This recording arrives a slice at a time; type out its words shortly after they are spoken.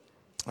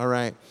All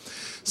right.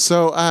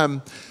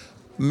 So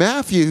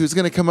Matthew, who's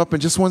going to come up in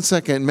just one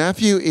second.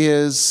 Matthew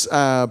is,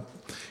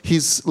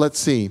 he's on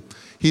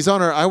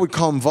our, I would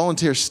call him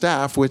volunteer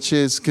staff, which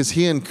is because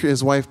he and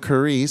his wife,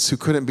 Carice, who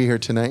couldn't be here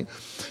tonight,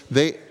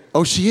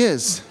 she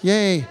is.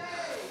 Yay.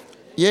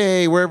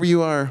 Yay, wherever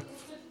you are.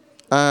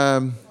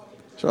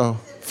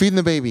 Feeding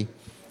the baby.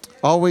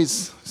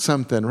 Always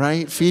something,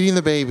 right? Feeding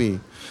the baby.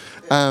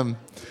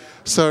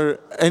 So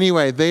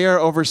anyway, they are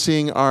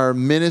overseeing our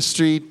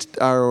ministry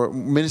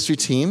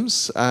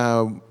teams,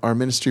 our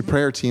ministry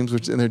prayer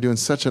teams, and they're doing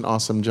such an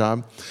awesome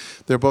job.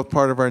 They're both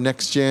part of our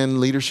Next Gen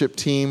leadership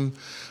team.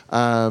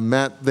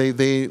 Matt,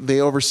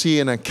 they oversee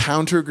an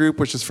encounter group,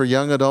 which is for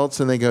young adults,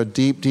 and they go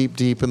deep, deep,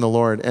 deep in the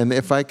Lord. And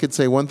if I could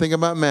say one thing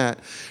about Matt,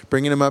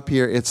 bringing him up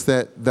here, it's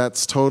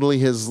that's totally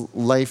his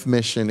life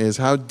mission, is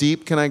how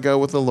deep can I go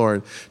with the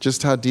Lord?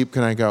 Just how deep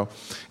can I go?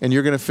 And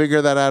you're going to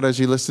figure that out as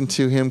you listen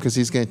to him, because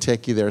he's going to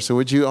take you there. So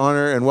would you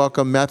honor and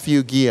welcome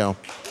Matthew Gio?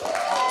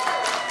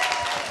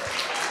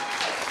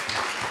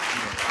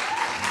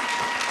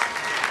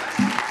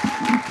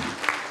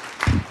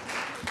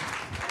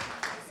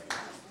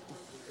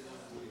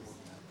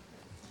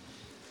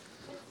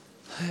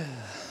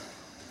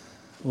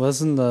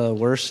 Wasn't the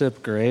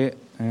worship great?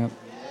 Yep.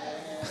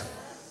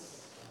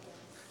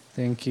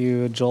 Thank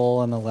you,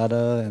 Joel and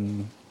Aletta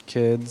and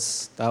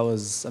kids. That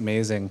was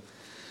amazing.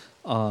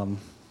 It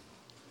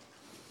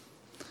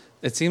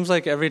seems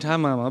like every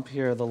time I'm up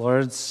here, the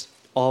Lord's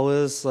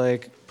always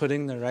like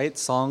putting the right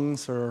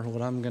songs for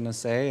what I'm going to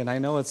say. And I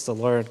know it's the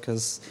Lord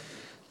because,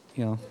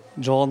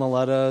 Joel and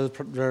Aletta,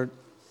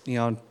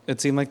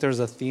 it seemed like there's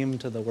a theme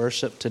to the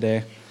worship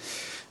today.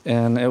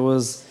 And it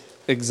was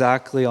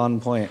exactly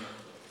on point.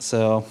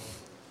 So,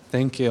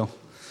 thank you.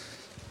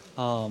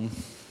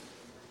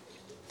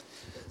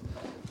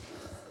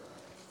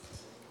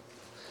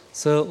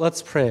 So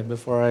let's pray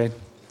before I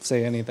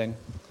say anything.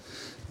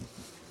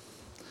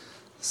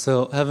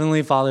 So,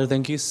 Heavenly Father,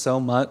 thank you so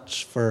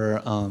much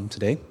for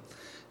today.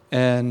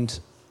 And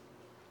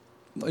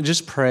I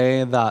just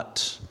pray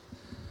that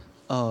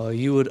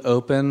you would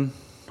open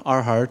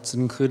our hearts,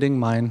 including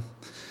mine,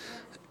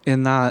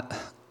 in that,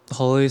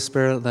 Holy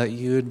Spirit, that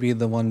you would be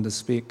the one to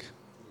speak.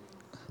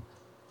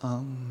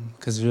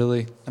 Because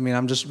really,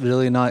 I'm just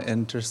really not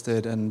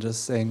interested in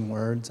just saying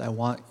words. I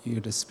want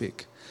you to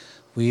speak.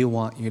 We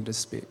want you to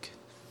speak.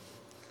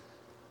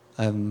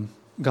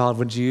 God,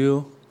 would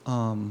you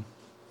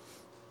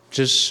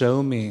just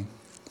show me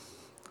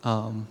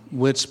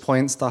which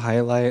points to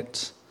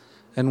highlight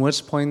and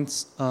which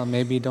points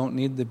maybe don't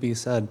need to be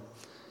said.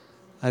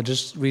 I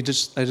just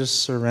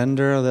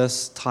surrender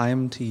this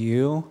time to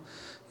you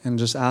and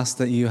just ask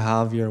that you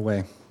have your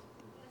way.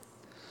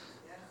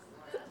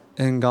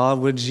 And God,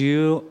 would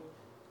you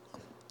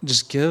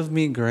just give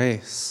me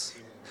grace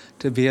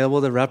to be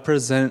able to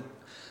represent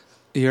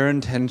your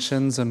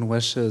intentions and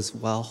wishes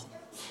well.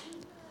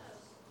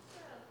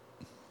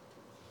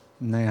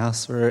 And I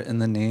ask for it in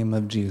the name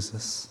of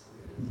Jesus.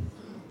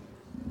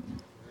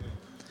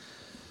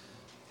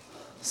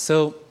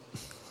 So,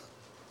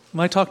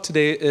 my talk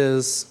today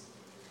is,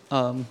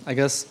 I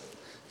guess,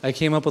 I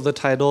came up with the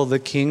title, The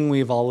King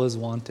We've Always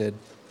Wanted.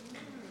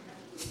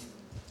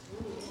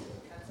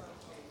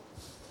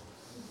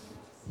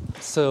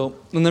 So,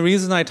 and the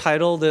reason I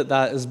titled it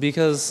that is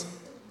because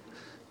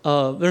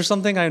there's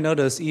something I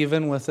noticed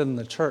even within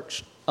the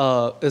church,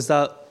 is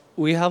that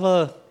we have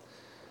a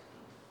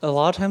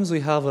lot of times we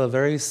have a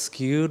very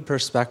skewed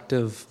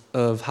perspective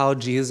of how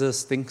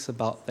Jesus thinks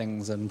about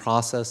things and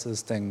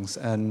processes things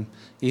and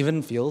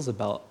even feels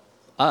about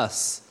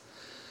us.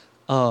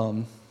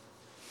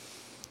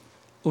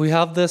 We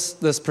have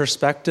this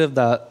perspective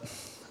that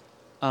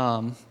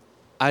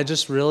I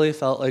just really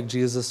felt like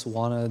Jesus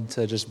wanted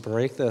to just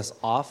break this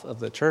off of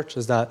the church,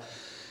 is that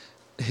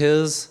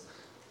his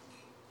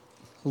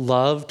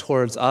love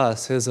towards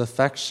us, his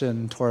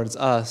affection towards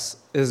us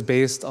is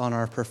based on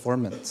our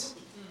performance,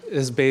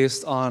 is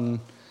based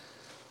on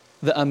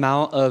the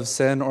amount of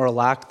sin or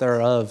lack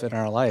thereof in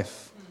our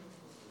life,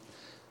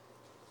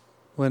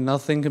 when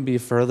nothing can be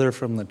further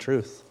from the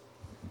truth.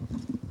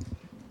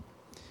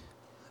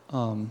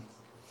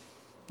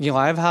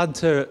 I've had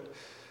to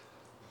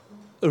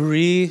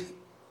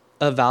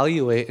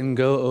reevaluate and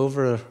go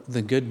over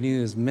the good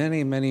news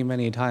many, many,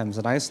 many times,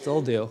 and I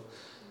still do.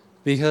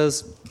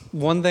 Because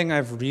one thing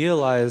I've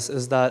realized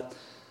is that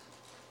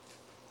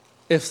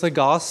if the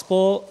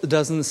gospel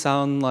doesn't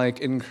sound like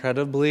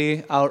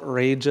incredibly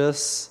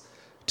outrageous,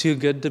 too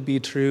good to be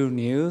true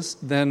news,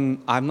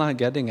 then I'm not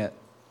getting it.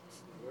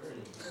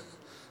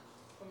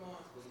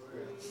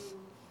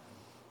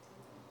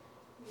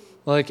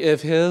 Like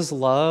if his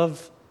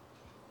love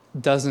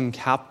doesn't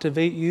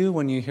captivate you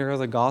when you hear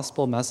the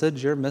gospel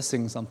message, you're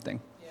missing something.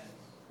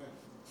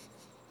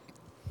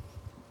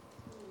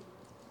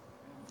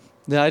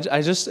 Yeah,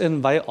 I just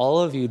invite all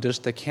of you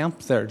just to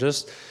camp there.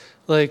 Just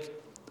like,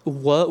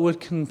 what would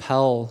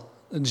compel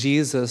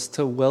Jesus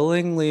to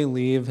willingly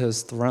leave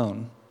his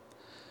throne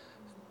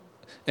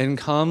and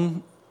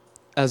come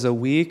as a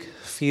weak,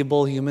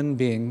 feeble human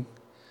being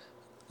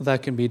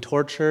that can be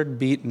tortured,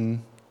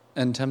 beaten,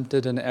 and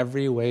tempted in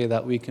every way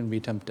that we can be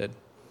tempted.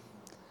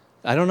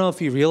 I don't know if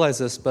you realize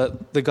this,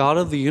 but the God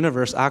of the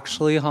universe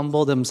actually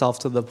humbled himself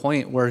to the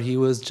point where he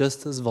was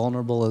just as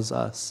vulnerable as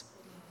us.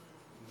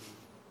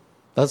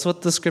 That's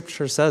what the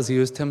scripture says. He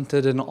was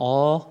tempted in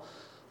all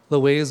the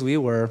ways we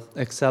were,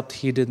 except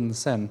he didn't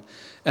sin.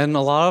 And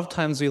a lot of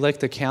times we like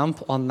to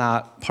camp on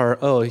that part,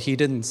 oh, he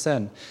didn't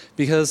sin.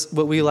 Because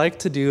what we like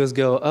to do is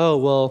go, oh,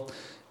 well,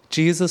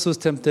 Jesus was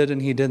tempted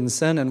and he didn't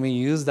sin, and we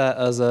use that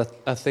as a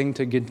thing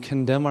to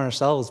condemn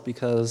ourselves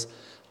because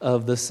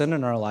of the sin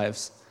in our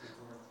lives.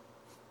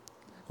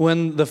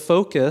 When the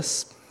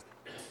focus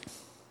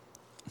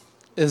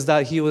is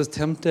that he was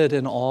tempted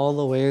in all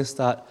the ways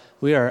that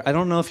we are. I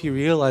don't know if you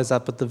realize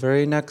that, but the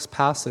very next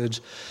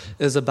passage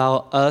is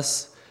about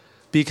us.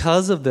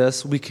 Because of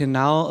this, we can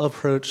now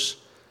approach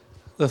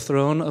the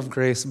throne of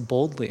grace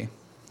boldly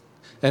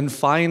and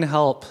find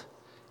help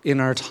in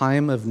our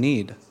time of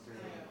need.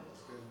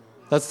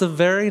 That's the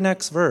very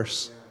next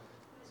verse.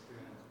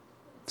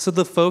 So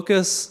the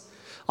focus,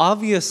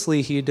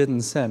 obviously he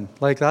didn't sin.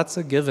 Like, that's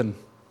a given.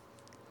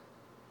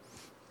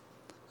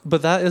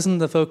 But that isn't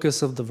the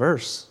focus of the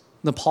verse.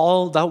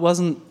 That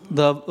wasn't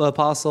the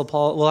Apostle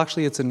Paul. Well,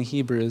 actually, it's in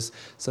Hebrews. It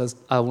says,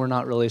 we're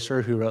not really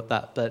sure who wrote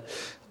that. But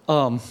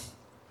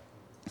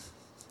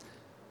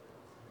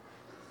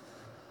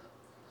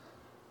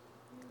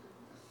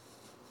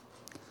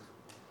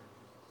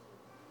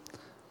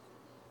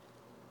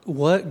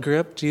what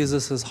gripped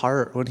Jesus'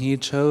 heart when he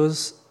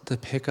chose to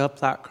pick up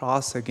that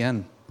cross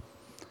again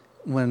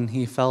when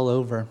he fell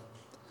over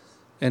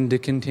and to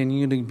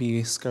continue to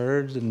be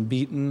scourged and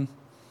beaten?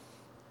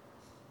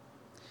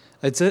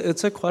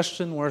 It's a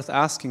question worth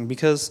asking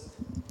because,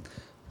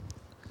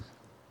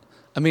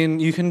 I mean,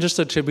 you can just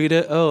attribute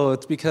it, oh,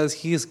 it's because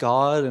he's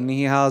God and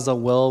he has a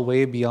will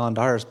way beyond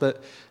ours.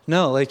 But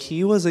no, like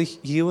he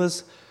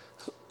was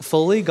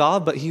fully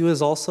God, but he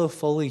was also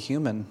fully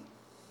human,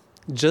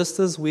 just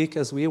as weak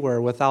as we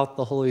were without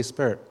the Holy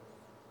Spirit.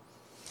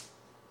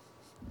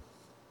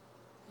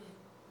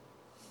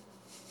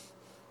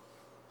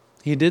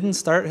 He didn't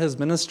start his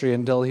ministry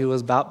until he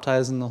was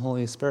baptized in the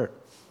Holy Spirit.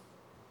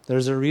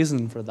 There's a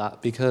reason for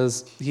that,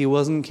 because he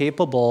wasn't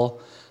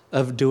capable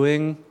of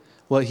doing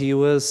what he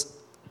was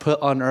put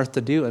on earth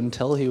to do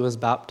until he was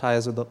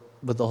baptized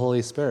with the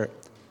Holy Spirit.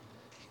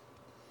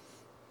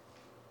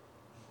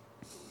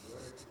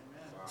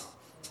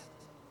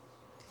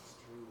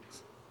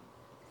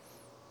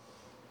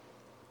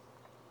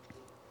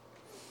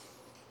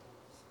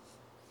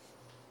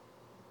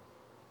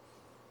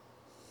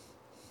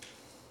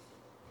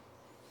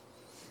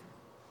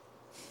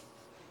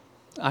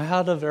 I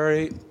had a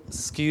very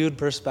skewed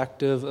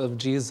perspective of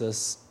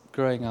Jesus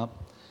growing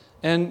up.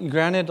 And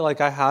granted,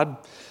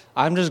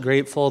 I'm just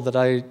grateful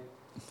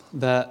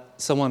that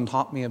someone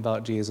taught me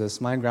about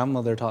Jesus. My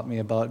grandmother taught me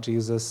about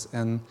Jesus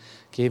and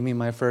gave me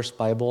my first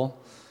Bible.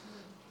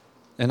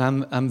 And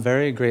I'm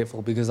very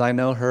grateful because I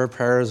know her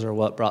prayers are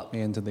what brought me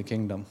into the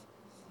kingdom.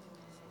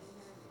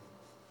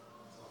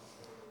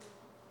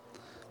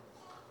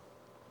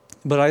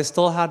 But I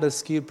still had a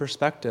skewed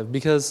perspective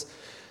because,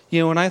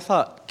 when I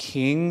thought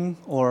king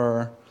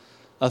or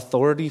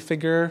authority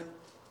figure,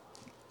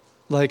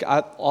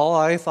 all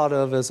I thought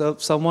of is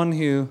someone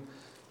who,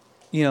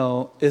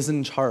 is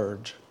in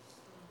charge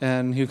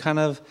and who kind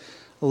of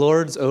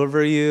lords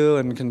over you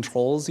and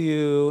controls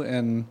you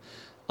and,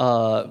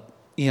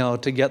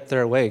 to get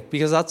their way.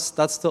 Because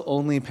that's the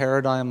only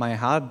paradigm I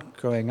had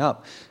growing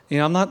up.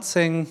 I'm not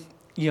saying,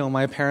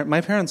 my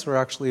parents were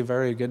actually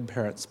very good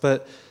parents,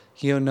 but,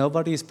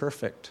 nobody's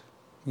perfect.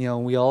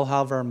 We all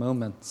have our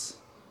moments.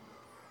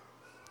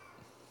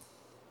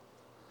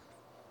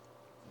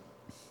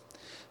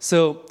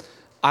 So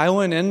I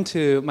went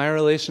into my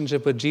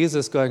relationship with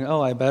Jesus going,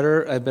 oh, I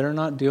better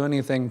not do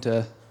anything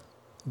to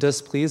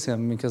displease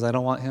him because I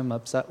don't want him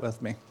upset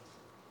with me.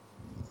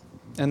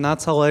 And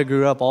that's how I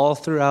grew up all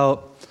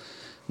throughout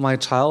my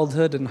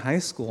childhood and high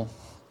school.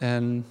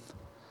 And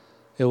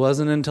it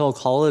wasn't until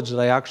college that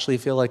I actually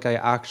feel like I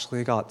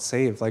actually got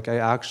saved, like I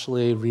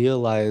actually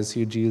realized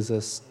who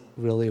Jesus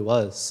really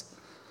was.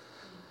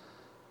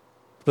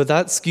 But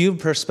that skewed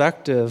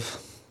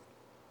perspective,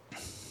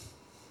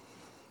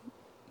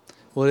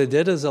 what it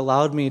did is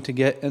allowed me to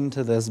get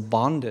into this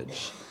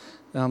bondage.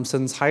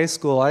 Since high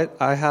school,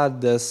 I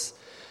had this,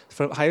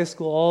 from high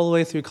school all the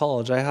way through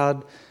college, I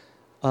had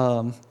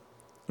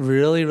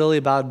really, really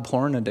bad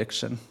porn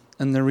addiction.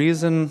 And the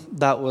reason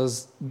that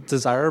was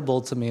desirable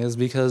to me is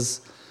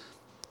because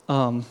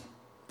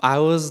I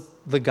was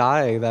the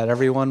guy that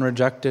everyone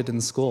rejected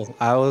in school.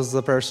 I was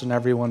the person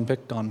everyone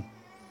picked on.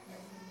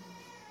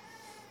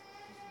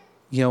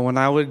 When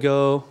I would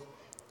go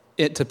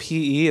to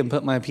PE and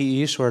put my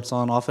PE shorts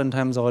on,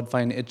 oftentimes I would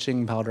find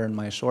itching powder in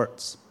my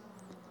shorts.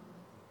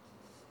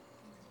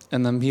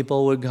 And then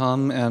people would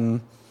come and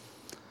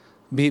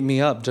beat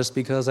me up just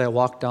because I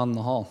walked down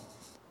the hall.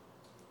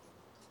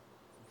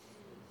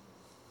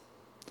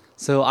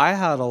 So I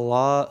had a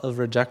lot of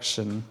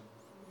rejection.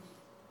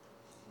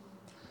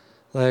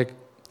 I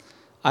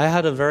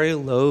had a very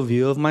low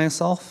view of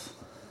myself.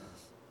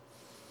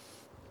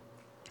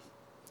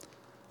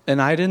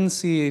 And I didn't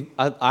see,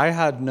 I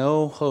had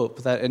no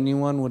hope that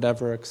anyone would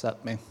ever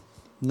accept me.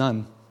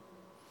 None.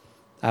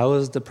 I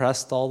was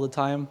depressed all the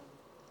time.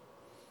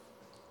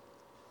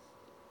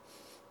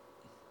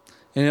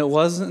 And it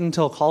wasn't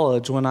until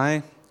college when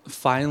I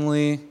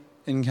finally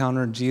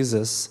encountered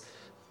Jesus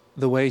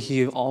the way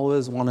he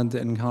always wanted to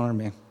encounter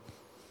me.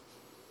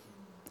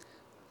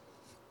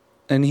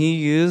 And he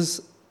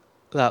used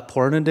that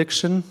porn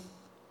addiction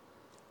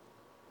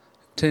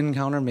to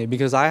encounter me,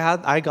 because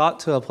I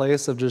got to a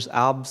place of just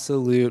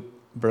absolute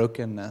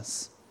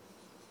brokenness.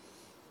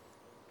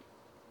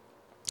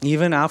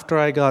 Even after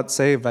I got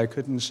saved, I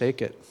couldn't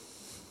shake it.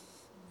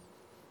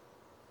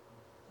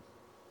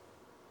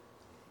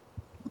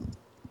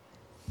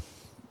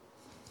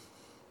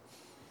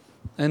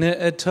 And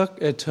it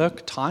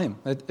took time.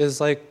 It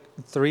is like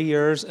 3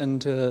 years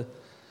into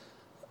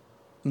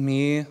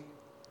me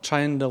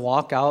trying to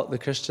walk out the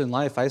Christian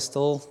life. I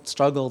still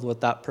struggled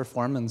with that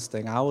performance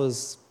thing. I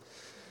was,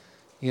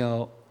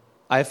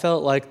 I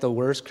felt like the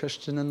worst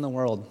Christian in the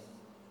world.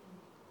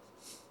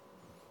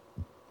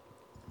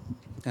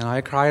 And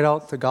I cried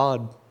out to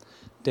God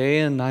day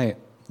and night,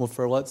 well,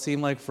 for what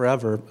seemed like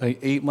forever, like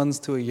 8 months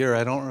to a year.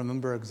 I don't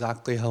remember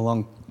exactly how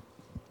long.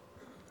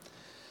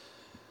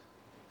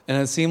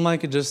 And it seemed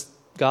like it just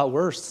got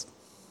worse.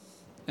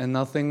 And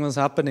nothing was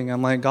happening.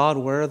 I'm like, God,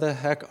 where the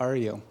heck are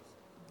you?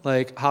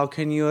 Like, how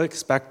can you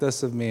expect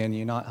this of me and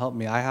you not help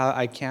me?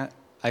 I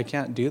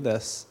can't do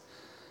this.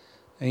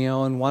 And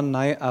and one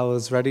night I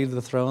was ready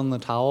to throw in the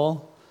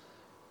towel.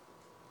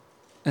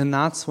 And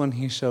that's when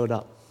he showed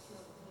up.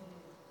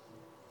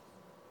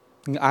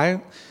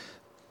 I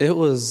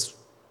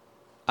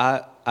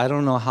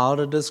don't know how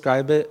to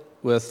describe it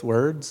with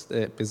words,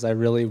 because I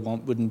really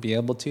wouldn't be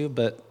able to,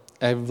 but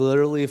I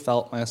literally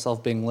felt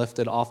myself being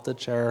lifted off the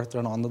chair,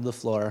 thrown onto the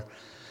floor,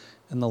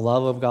 and the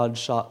love of God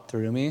shot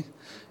through me.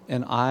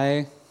 And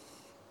I've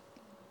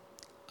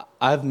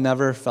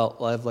never felt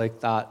love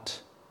like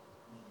that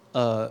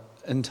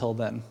until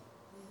then.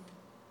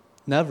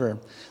 Never.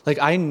 Like,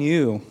 I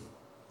knew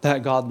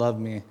that God loved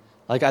me.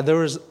 Like, there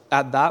was,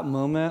 at that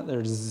moment,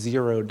 there's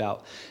zero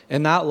doubt.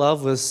 And that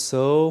love was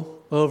so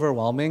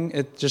overwhelming,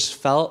 it just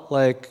felt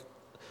like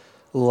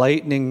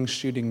lightning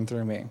shooting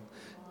through me.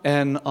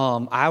 And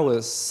I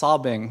was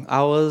sobbing.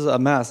 I was a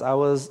mess. I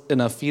was in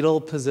a fetal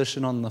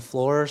position on the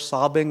floor,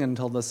 sobbing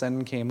until the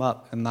sun came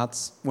up. And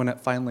that's when it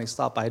finally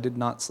stopped. I did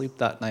not sleep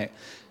that night,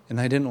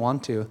 and I didn't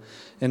want to.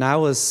 And I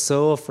was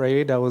so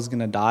afraid I was going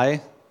to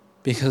die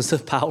because the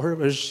power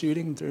was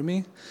shooting through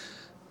me.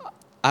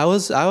 I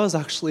was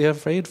actually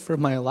afraid for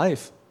my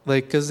life,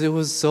 because it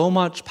was so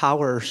much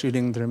power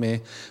shooting through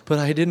me. But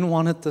I didn't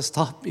want it to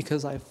stop,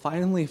 because I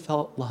finally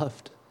felt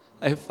loved.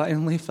 I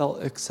finally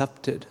felt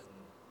accepted.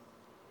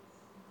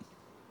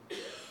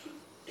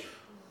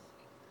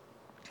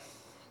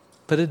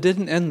 But it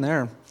didn't end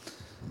there.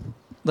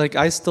 Like,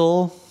 I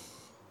still,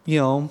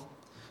 I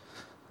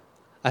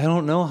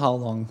don't know how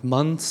long,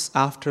 months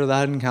after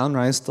that encounter,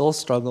 I still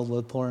struggled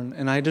with porn.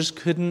 And I just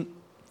couldn't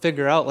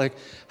figure out,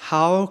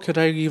 how could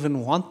I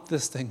even want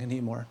this thing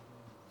anymore?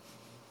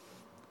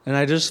 And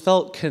I just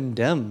felt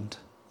condemned.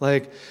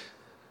 Like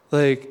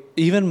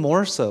even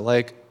more so,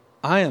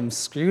 I am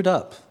screwed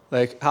up.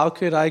 How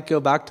could I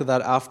go back to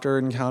that after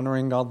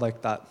encountering God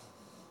like that?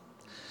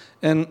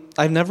 And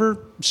I've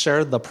never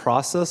shared the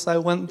process I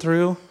went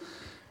through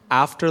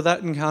after that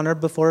encounter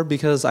before,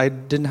 because I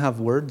didn't have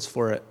words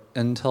for it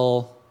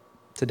until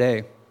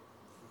today.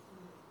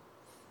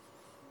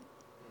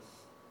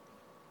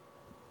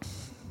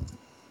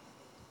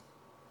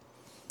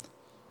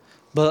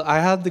 But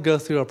I had to go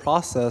through a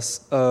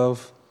process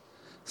of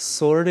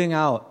sorting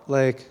out,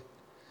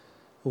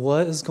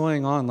 what is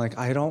going on?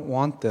 I don't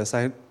want this.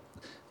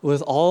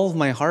 With all of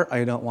my heart,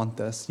 I don't want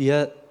this.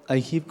 Yet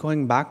I keep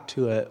going back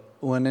to it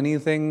when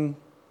anything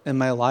in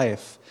my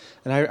life.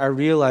 And I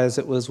realized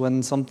it was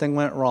when something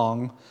went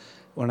wrong,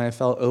 when I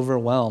felt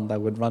overwhelmed, I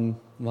would run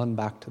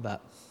back to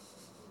that.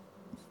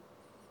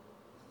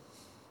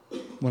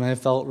 When I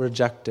felt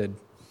rejected.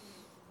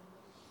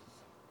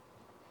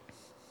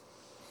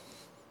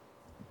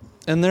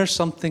 And there's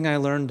something I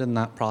learned in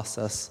that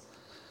process.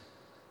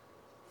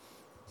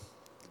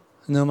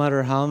 No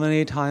matter how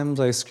many times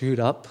I screwed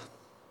up,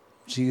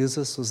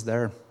 Jesus was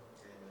there.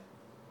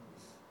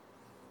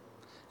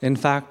 In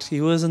fact,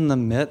 he was in the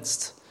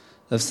midst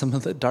of some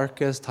of the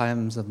darkest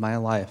times of my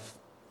life.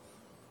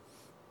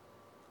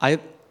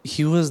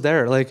 He was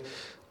there.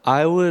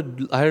 I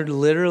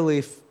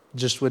literally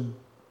just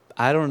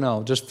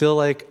feel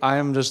like I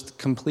am just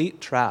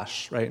complete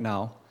trash right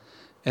now.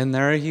 And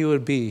there he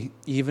would be,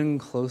 even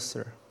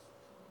closer,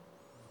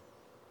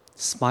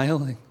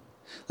 smiling.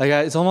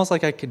 It's almost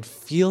like I could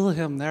feel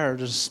him there,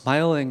 just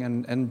smiling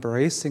and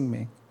embracing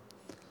me.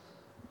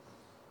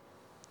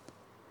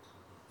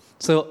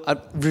 So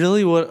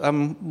really what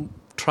I'm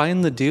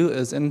trying to do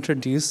is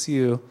introduce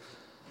you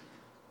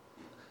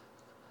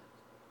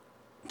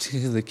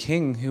to the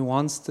King who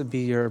wants to be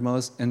your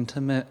most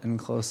intimate and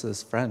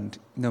closest friend,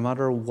 no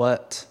matter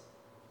what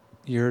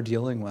you're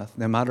dealing with,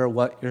 no matter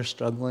what you're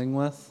struggling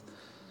with.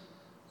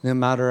 no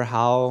matter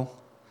how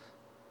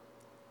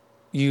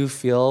you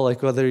feel,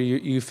 like whether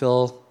you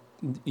feel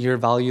you're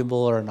valuable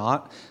or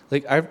not.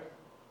 Like I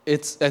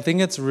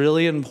think it's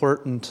really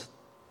important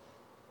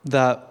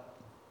that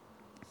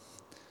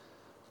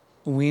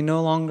we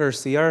no longer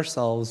see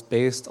ourselves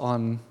based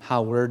on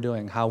how we're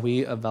doing, how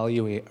we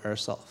evaluate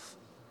ourselves.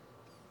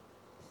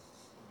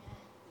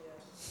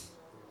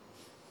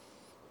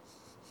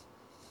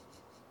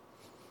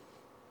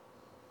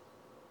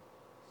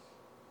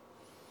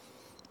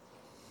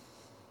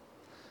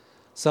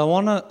 So I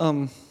want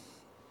to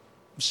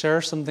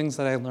share some things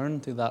that I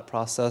learned through that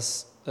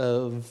process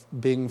of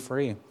being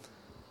free.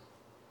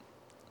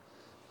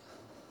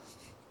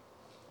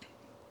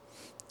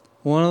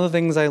 One of the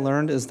things I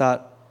learned is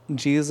that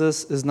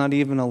Jesus is not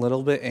even a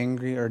little bit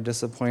angry or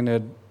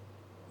disappointed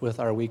with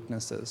our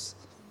weaknesses.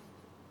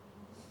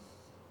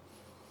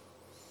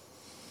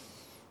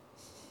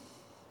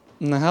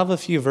 And I have a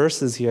few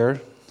verses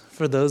here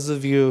for those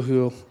of you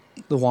who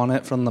want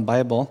it from the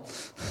Bible.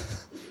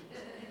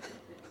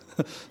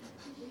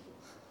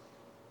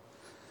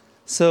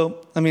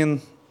 So,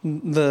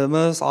 the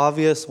most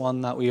obvious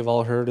one that we've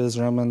all heard is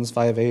Romans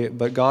 5:8.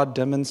 But God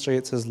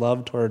demonstrates his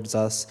love towards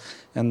us,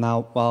 and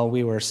now while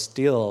we were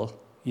still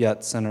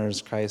yet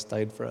sinners, Christ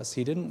died for us.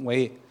 He didn't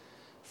wait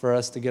for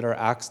us to get our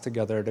acts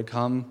together to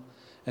come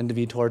and to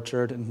be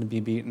tortured and to be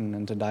beaten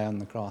and to die on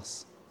the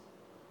cross.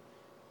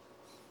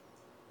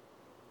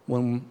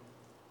 When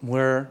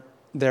we're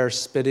there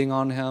spitting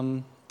on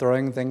him,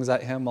 throwing things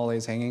at him while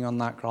he's hanging on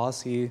that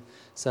cross, he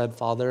said,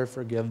 "Father,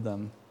 forgive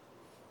them.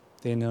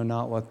 They know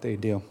not what they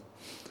do."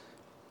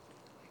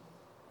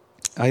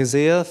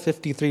 Isaiah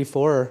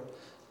 53:4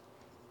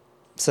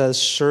 says,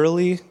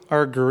 "Surely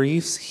our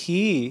griefs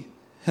he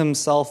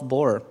himself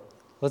bore."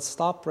 Let's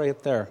stop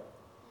right there.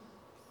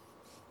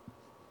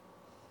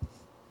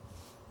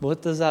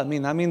 What does that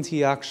mean? That means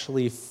he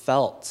actually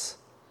felt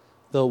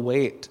the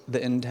weight,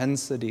 the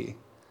intensity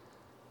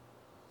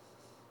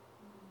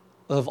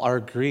of our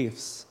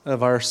griefs,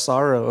 of our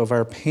sorrow, of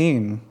our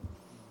pain.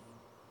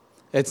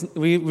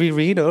 We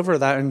read over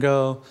that and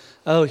go,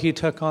 "Oh, he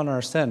took on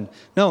our sin."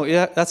 No,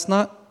 that's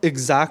not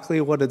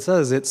exactly what it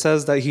says. It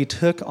says that he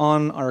took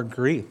on our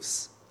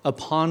griefs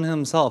upon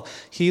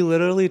himself. He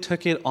literally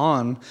took it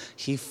on.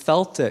 He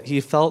felt it. He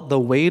felt the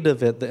weight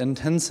of it, the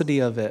intensity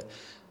of it.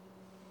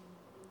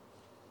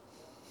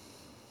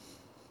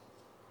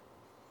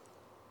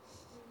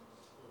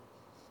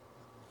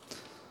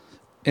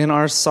 In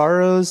our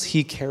sorrows,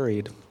 he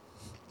carried.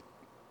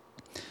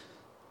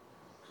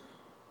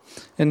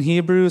 In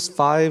Hebrews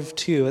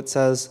 5:2, it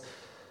says,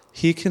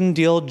 "He can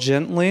deal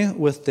gently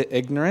with the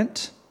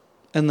ignorant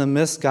and the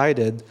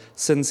misguided,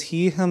 since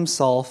he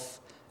himself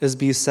is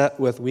beset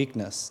with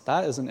weakness."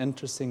 That is an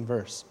interesting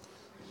verse.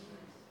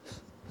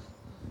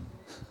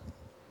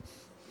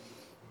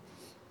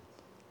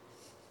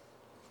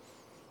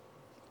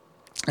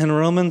 In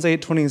Romans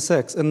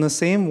 8:26, "In the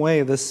same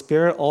way, the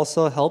Spirit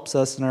also helps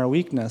us in our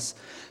weakness,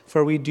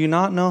 for we do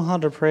not know how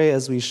to pray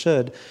as we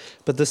should,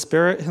 but the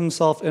Spirit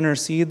himself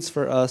intercedes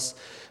for us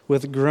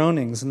with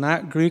groanings." And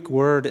that Greek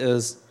word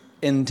is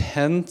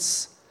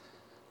intense.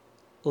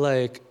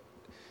 Like,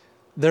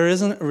 there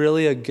isn't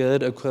really a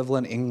good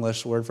equivalent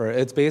English word for it.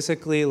 It's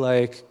basically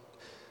like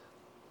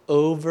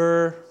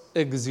over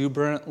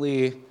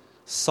exuberantly,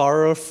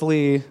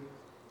 sorrowfully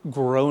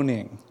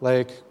groaning.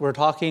 Like, we're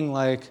talking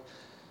like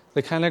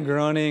the kind of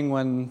groaning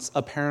when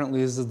a parent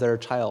loses their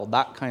child,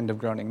 that kind of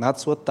groaning.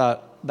 That's what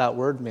that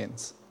word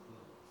means.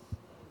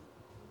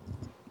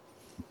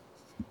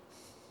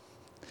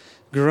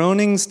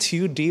 Groanings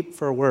too deep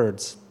for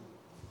words.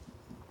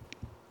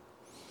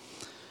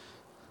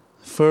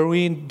 For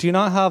we do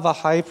not have a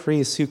high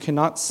priest who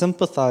cannot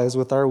sympathize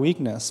with our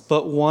weakness,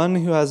 but one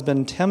who has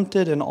been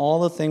tempted in all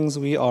the things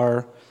we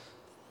are,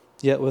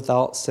 yet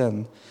without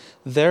sin.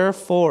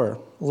 Therefore,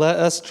 let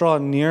us draw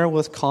near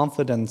with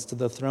confidence to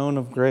the throne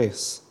of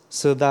grace,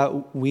 so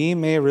that we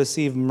may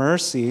receive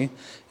mercy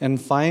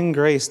and find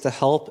grace to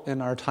help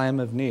in our time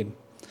of need.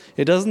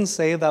 It doesn't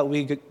say that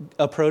we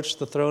approach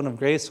the throne of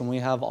grace when we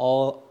have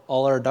all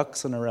our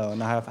ducks in a row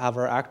and have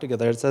our act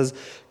together. It says,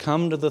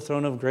 come to the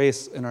throne of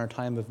grace in our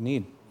time of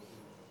need.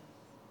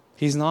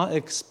 He's not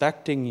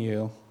expecting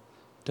you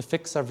to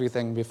fix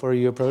everything before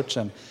you approach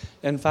him.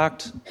 In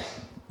fact,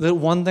 the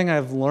one thing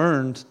I've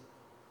learned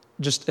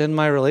just in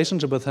my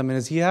relationship with him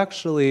is it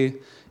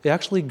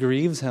actually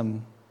grieves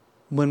him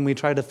when we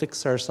try to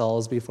fix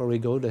ourselves before we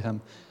go to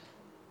him,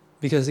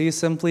 because he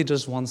simply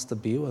just wants to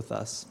be with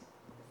us.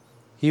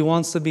 He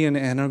wants to be an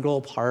integral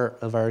part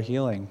of our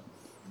healing.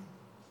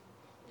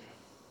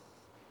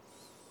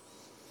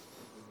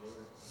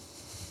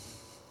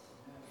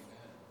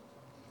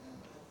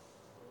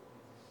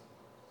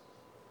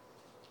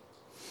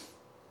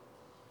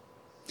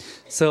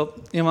 So,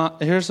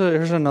 here's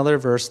another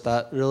verse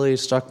that really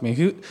struck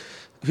me.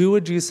 Who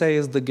would you say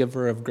is the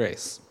giver of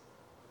grace?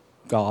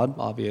 God,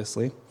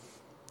 obviously.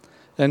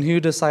 And who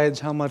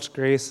decides how much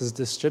grace is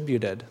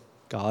distributed?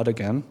 God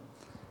again.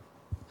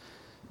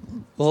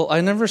 Well, I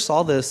never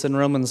saw this in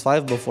Romans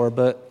 5 before,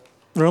 but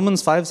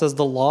Romans 5 says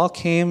the law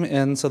came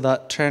in so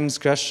that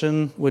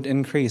transgression would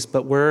increase,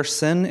 but where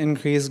sin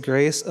increased,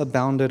 grace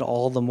abounded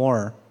all the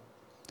more.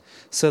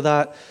 So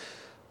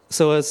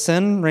as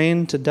sin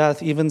reigned to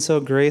death, even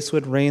so grace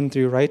would reign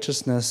through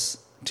righteousness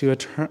to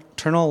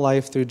eternal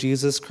life through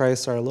Jesus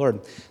Christ our Lord.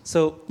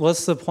 So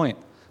what's the point?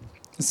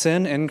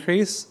 Sin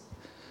increased,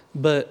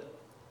 but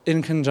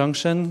in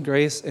conjunction,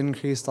 grace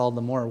increased all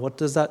the more. What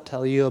does that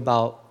tell you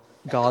about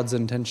God's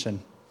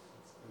intention?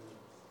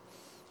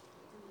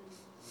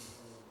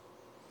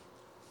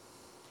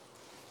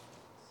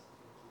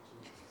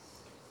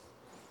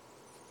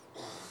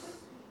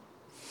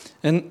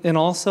 And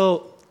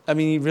also, I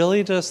mean, you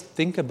really just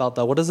think about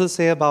that. What does it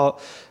say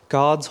about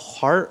God's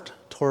heart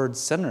towards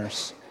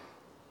sinners?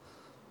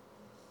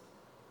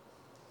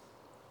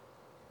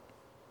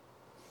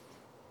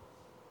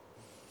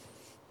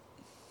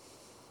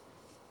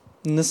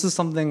 And this is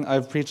something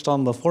I've preached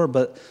on before,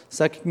 but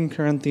 2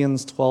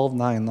 Corinthians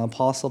 12:9, the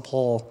Apostle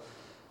Paul,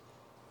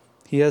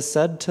 he has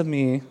said to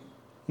me,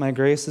 my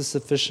grace is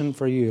sufficient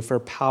for you, for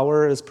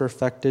power is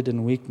perfected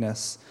in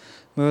weakness.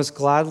 Most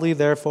gladly,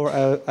 therefore,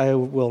 I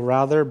will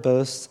rather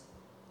boast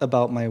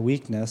about my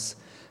weakness,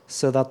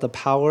 so that the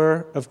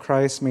power of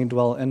Christ may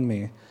dwell in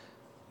me.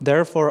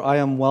 Therefore, I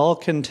am well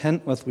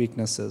content with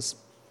weaknesses,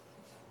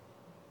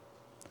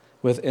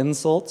 with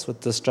insults, with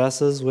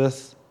distresses,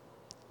 with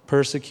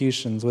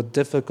persecutions, with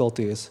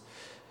difficulties,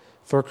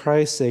 for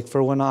Christ's sake.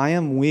 For when I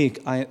am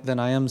weak, then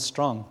I am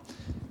strong.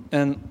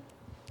 And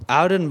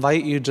I would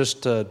invite you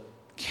just to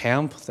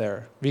camp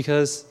there,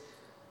 because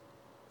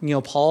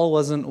Paul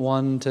wasn't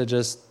one to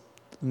just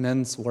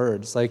mince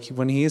words. Like,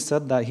 when he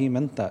said that, he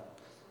meant that.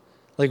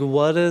 Like,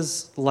 what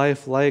is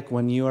life like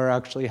when you are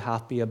actually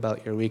happy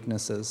about your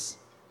weaknesses?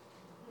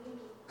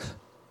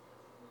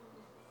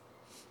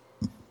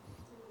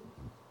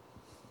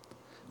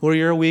 Where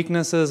your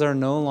weaknesses are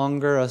no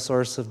longer a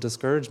source of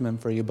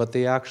discouragement for you, but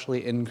they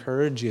actually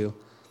encourage you.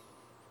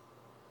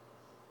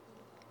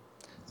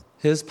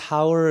 His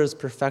power is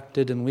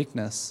perfected in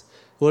weakness.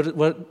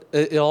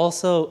 It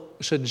also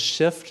should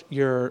shift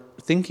your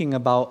thinking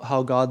about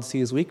how God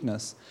sees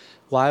weakness.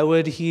 Why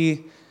would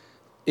he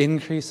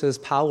increase his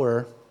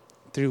power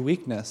through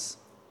weakness?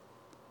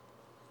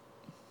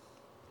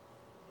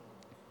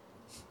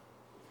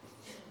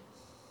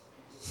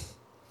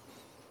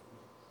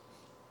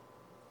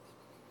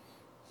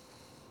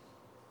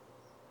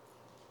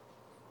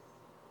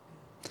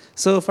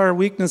 So if our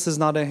weakness is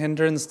not a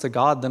hindrance to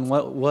God, then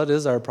what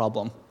is our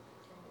problem?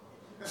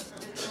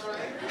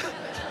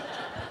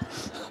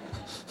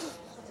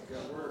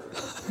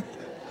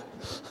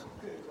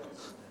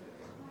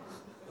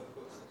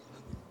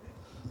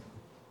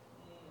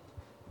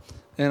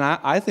 And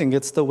I think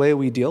it's the way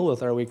we deal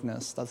with our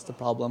weakness. That's the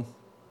problem.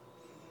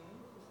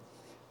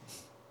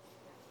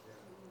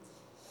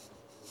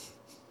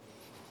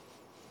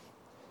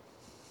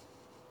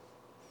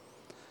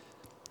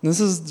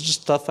 This is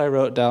just stuff I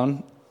wrote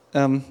down.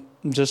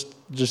 Just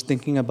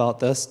thinking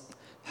about this.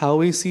 How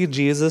we see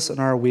Jesus in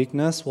our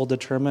weakness will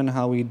determine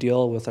how we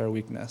deal with our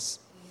weakness.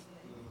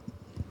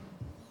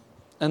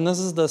 And this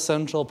is the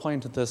central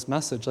point of this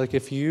message. Like,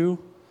 if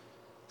you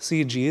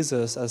see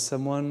Jesus as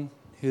someone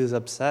who's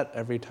upset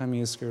every time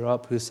you screw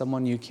up, who's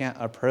someone you can't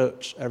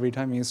approach every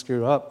time you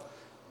screw up,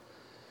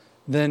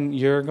 then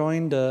you're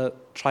going to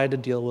try to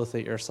deal with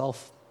it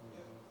yourself.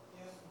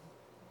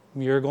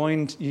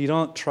 You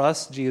don't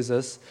trust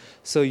Jesus,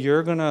 so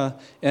you're going to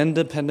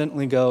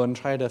independently go and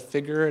try to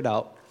figure it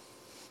out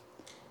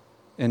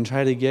and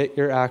try to get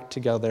your act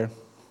together.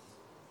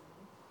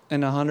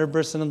 And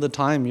 100% of the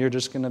time, you're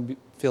just going to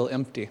feel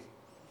empty.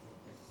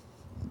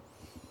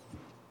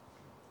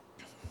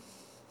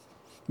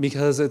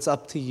 Because it's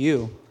up to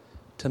you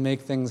to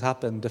make things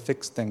happen, to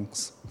fix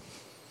things.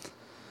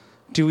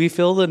 Do we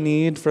feel the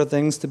need for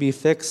things to be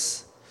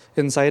fixed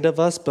inside of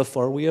us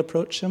before we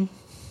approach him?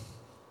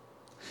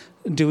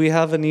 Do we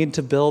have a need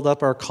to build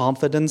up our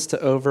confidence to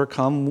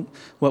overcome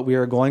what we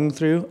are going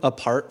through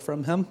apart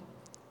from him?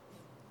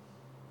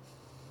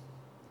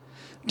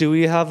 Do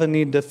we have a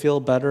need to feel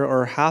better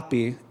or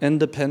happy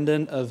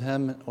independent of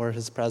him or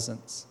his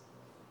presence?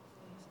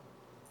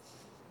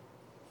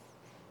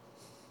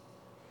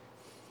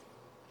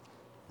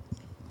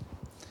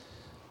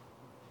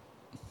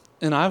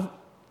 And I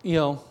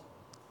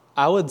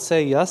would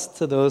say yes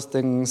to those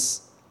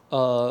things.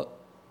 I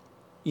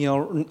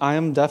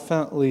am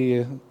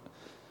definitely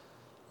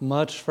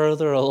much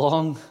further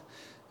along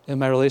in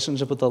my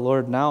relationship with the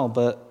Lord now,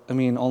 but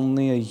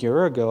only a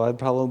year ago, I'd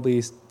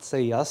probably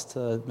say yes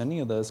to many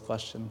of those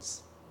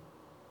questions.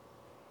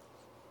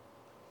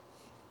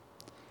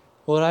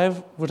 What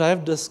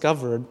I've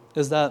discovered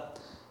is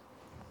that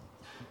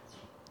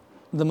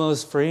the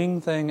most freeing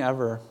thing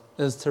ever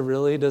is to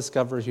really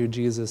discover who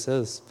Jesus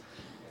is.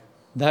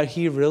 That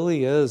he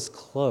really is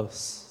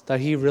close. That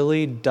he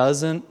really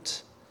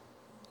doesn't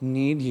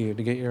need you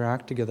to get your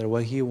act together.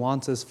 What he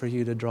wants is for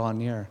you to draw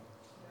near.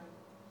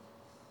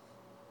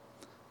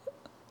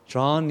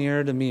 Draw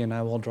near to me and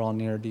I will draw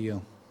near to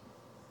you.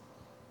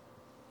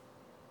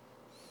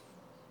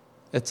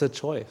 It's a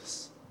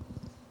choice.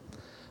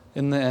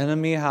 And the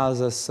enemy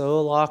has us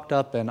so locked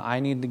up in, I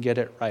need to get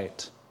it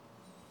right.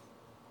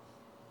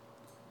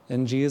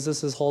 And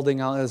Jesus is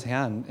holding out his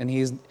hand, and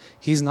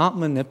he's not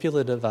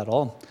manipulative at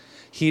all.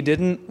 He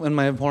didn't, in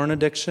my porn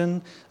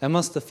addiction, I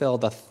must have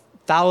failed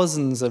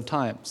thousands of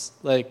times.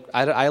 Like,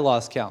 I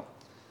lost count.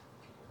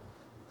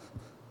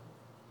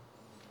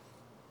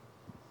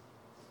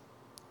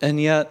 And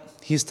yet,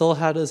 he still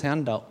had his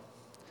hand out.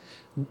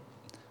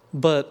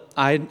 But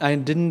I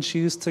didn't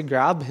choose to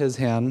grab his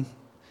hand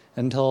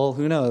until,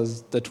 who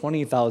knows, the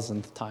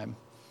 20,000th time.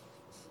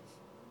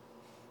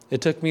 It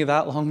took me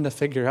that long to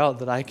figure out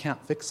that I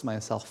can't fix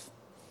myself.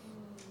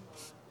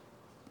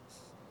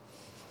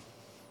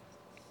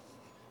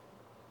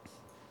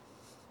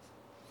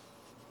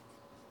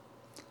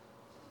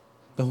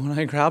 But when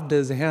I grabbed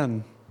his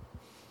hand,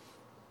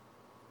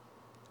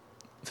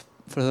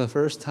 for the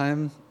first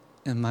time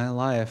in my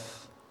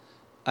life,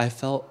 I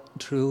felt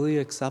truly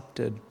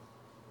accepted,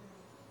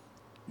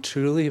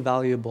 truly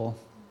valuable.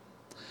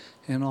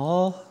 And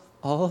all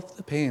of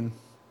the pain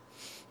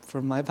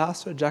from my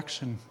past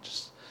rejection,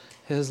 just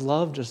his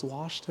love just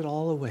washed it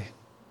all away.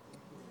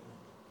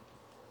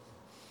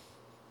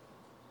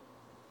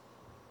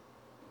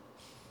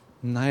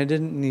 And I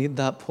didn't need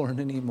that porn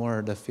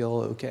anymore to feel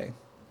okay.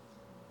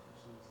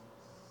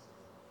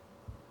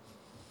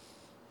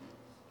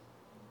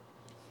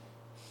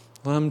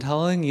 What I'm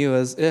telling you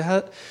is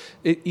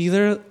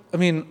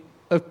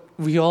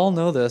we all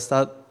know this,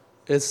 that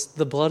it's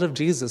the blood of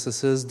Jesus,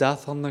 it's his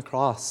death on the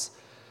cross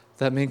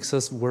that makes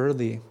us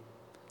worthy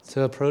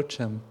to approach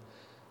him.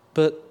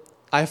 But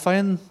I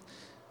find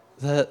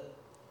that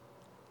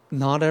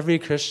not every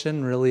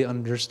Christian really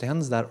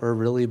understands that or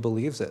really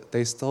believes it.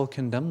 They still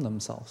condemn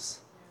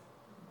themselves.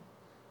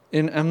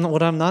 And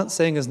what I'm not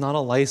saying is not a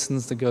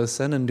license to go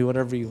sin and do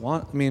whatever you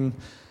want. I mean,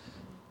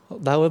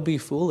 that would be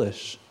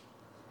foolish.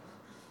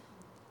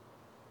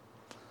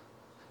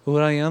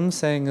 What I am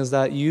saying is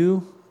that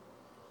you're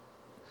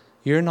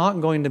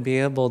not going to be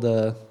able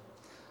to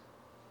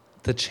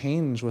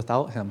change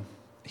without him.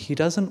 He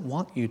doesn't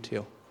want you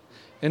to.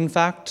 In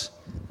fact,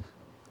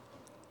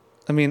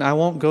 I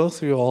won't go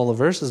through all the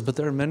verses, but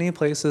there are many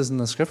places in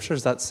the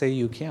scriptures that say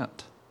you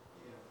can't.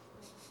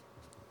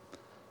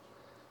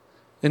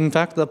 In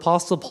fact, the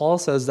Apostle Paul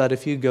says that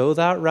if you go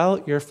that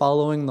route, you're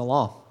following the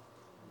law.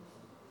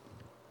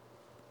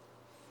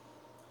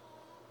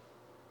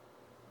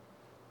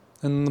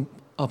 And the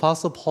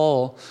Apostle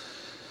Paul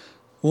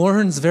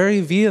warns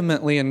very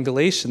vehemently in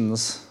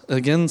Galatians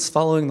against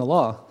following the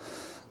law.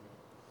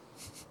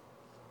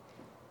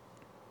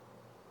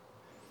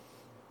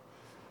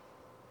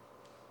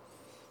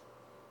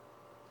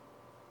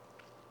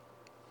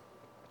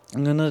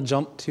 I'm going to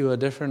jump to a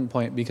different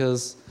point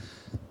because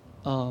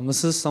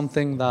this is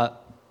something that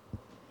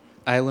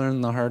I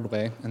learned the hard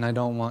way, and I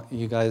don't want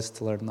you guys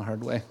to learn the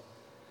hard way.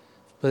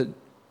 But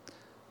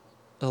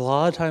a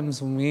lot of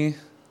times when we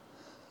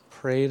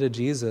pray to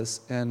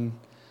Jesus and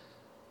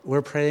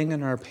we're praying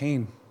in our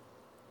pain,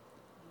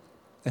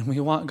 and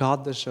we want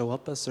God to show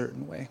up a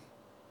certain way,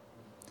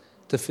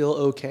 to feel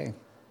okay.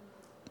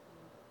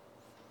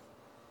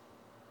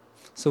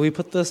 So we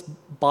put this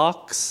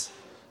box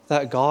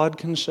that God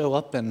can show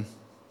up in.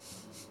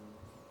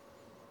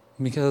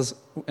 Because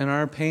in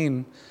our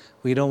pain,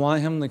 we don't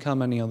want him to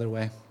come any other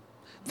way.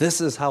 This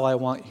is how I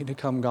want you to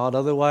come, God.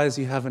 Otherwise,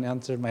 you haven't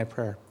answered my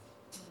prayer.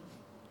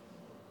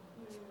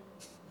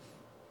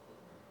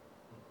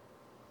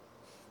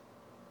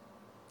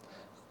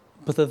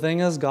 But the thing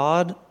is,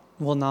 God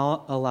will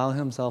not allow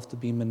himself to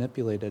be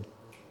manipulated.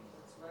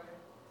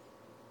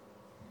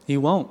 He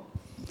won't.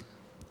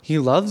 He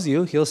loves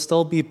you. He'll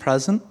still be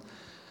present.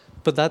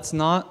 But that's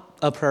not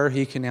a prayer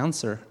he can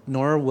answer,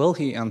 nor will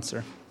he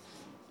answer.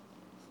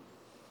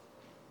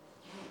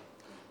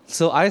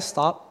 So I've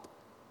stopped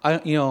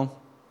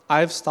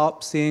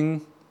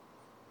seeing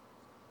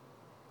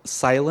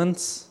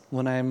silence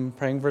when I'm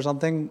praying for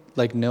something,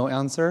 like no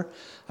answer.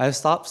 I've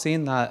stopped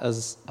seeing that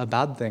as a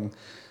bad thing.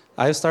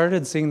 I've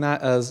started seeing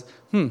that as,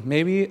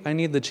 maybe I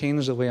need to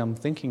change the way I'm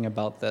thinking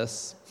about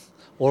this.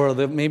 Or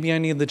maybe I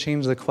need to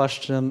change the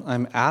question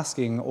I'm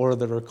asking or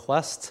the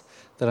request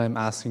that I'm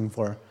asking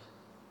for.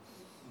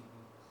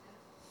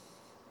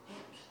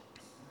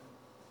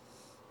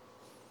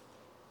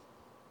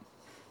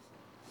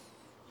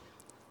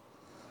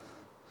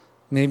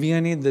 Maybe I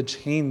need to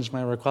change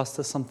my request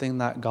to something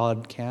that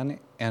God can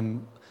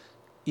and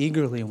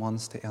eagerly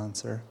wants to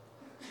answer.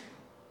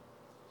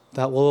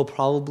 That will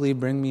probably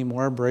bring me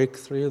more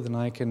breakthrough than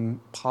I can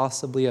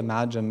possibly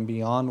imagine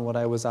beyond what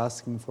I was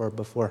asking for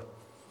before.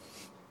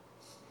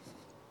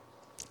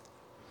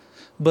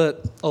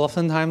 But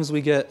oftentimes we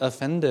get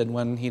offended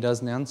when he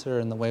doesn't answer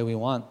in the way we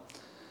want.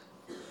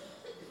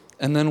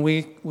 And then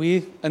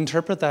we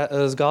interpret that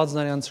as God's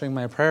not answering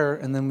my prayer,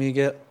 and then we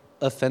get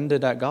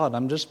offended at God.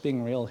 I'm just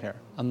being real here.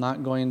 I'm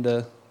not going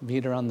to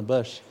beat around the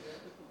bush.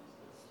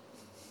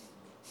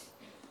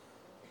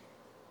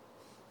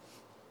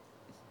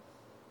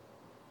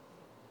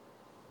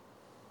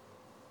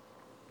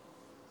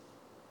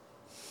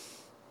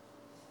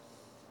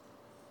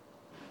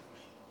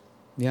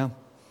 Yeah.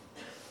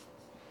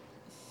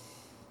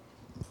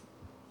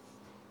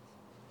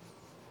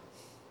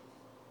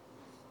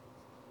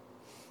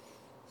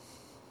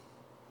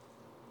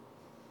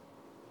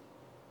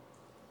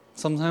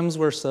 Sometimes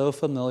we're so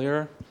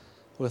familiar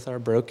with our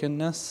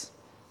brokenness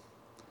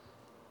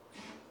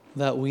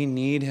that we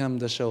need him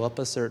to show up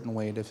a certain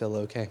way to feel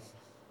okay.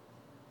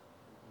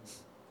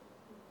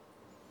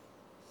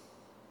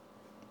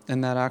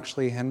 And that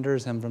actually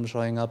hinders him from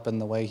showing up in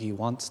the way he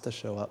wants to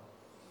show up.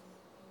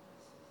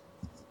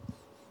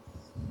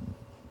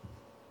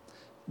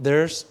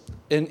 There's,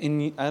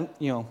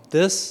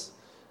 this,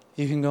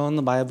 you can go in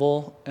the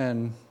Bible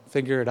and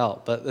figure it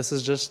out, but this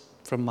is just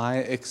from my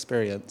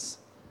experience.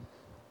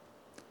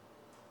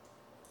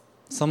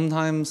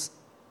 Sometimes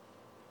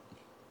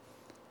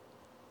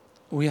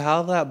we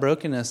have that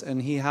brokenness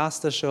and he has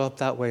to show up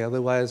that way,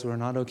 otherwise we're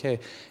not okay.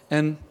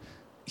 And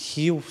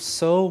he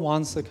so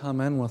wants to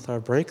come in with our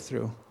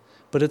breakthrough,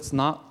 but it's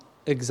not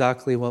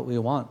exactly what we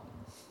want.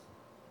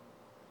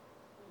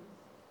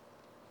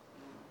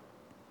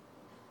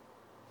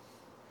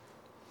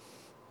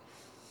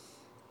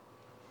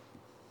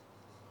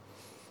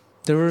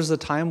 There was a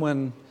time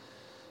when,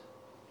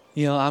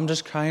 I'm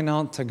just crying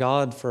out to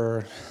God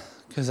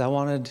because I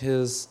wanted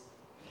his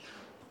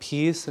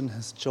peace and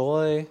his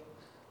joy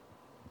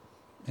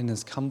and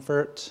his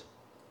comfort.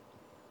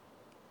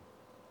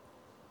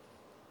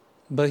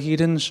 But he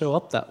didn't show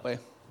up that way,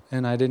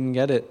 and I didn't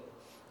get it.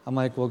 I'm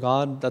like, well,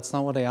 God, that's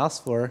not what I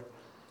asked for.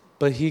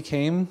 But he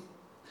came,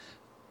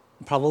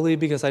 probably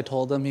because I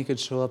told him he could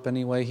show up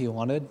any way he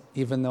wanted,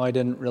 even though I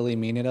didn't really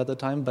mean it at the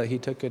time, but he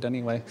took it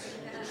anyway.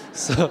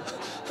 So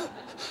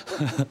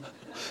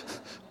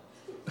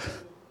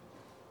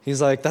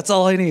he's like, that's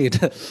all I need.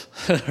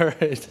 All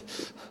right,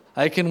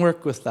 I can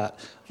work with that.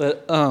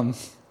 But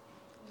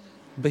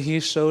he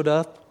showed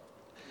up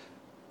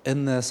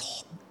in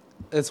this,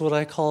 it's what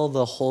I call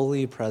the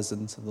holy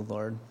presence of the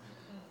Lord,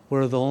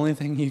 where the only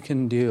thing you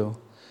can do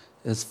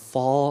is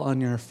fall on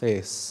your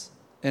face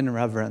in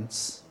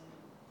reverence.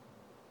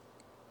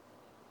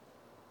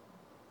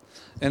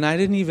 And I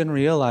didn't even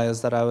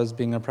realize that I was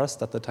being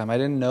oppressed at the time. I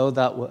didn't know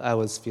that what I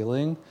was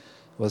feeling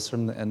was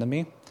from the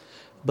enemy.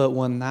 But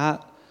when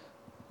that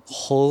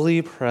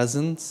holy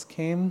presence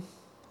came,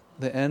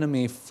 the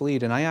enemy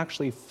fled. And I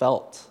actually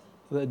felt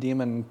the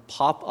demon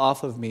pop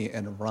off of me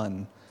and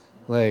run.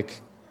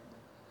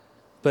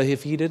 But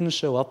if he didn't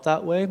show up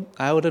that way,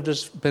 I would have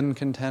just been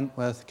content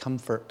with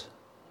comfort,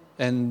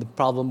 and the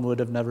problem would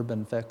have never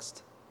been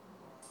fixed.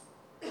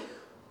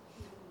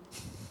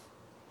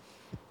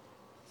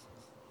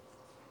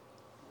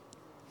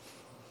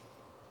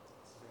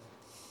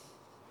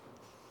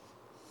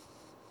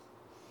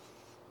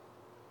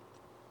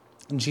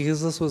 And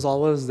Jesus was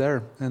always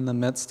there in the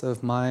midst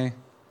of my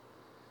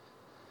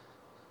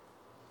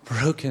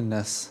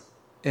brokenness.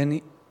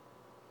 And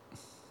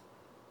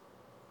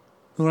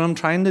what I'm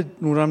trying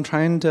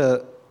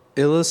to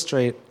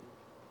illustrate,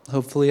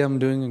 hopefully I'm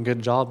doing a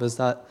good job, is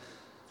that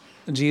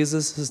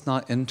Jesus is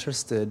not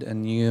interested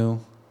in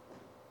you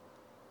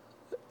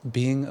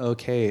being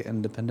okay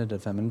independent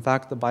of him. In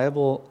fact, the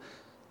Bible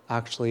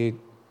actually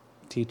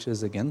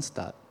teaches against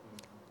that.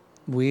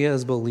 We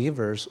as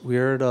believers,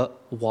 we're to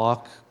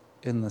walk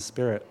in the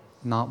Spirit,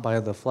 not by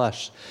the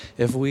flesh.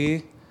 If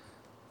we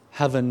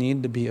have a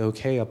need to be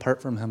okay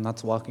apart from him,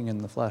 that's walking in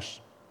the flesh.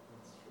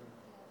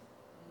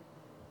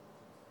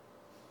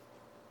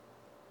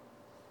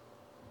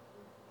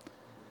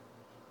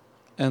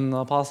 And the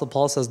Apostle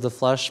Paul says the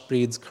flesh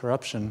breeds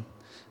corruption.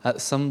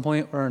 At some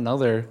point or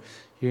another,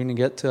 you're going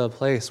to get to a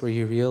place where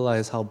you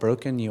realize how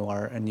broken you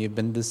are and you've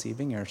been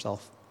deceiving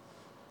yourself.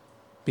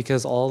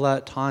 Because all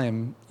that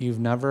time, you've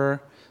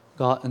never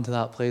got into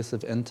that place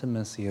of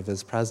intimacy of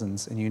his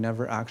presence, and you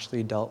never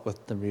actually dealt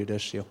with the root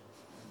issue.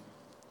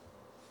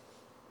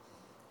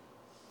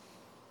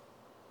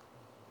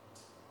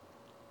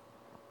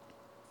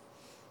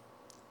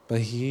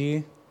 But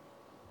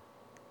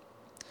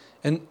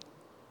and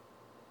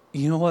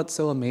you know what's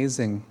so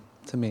amazing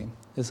to me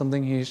is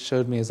something he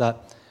showed me is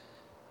that,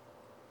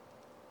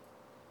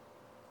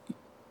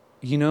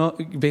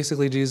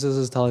 basically Jesus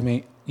is telling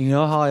me,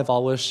 how I've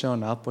always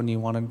shown up when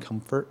you wanted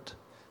comfort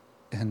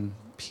and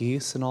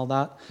peace and all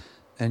that,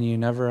 and you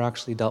never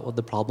actually dealt with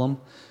the problem?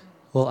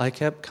 Well, I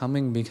kept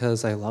coming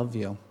because I love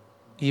you,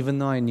 even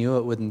though I knew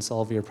it wouldn't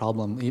solve your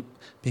problem,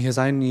 because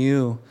I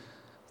knew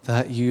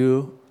that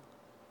you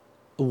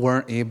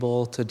weren't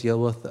able to deal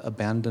with the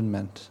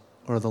abandonment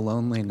or the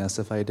loneliness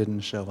if I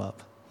didn't show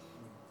up.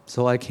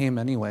 So I came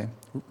anyway,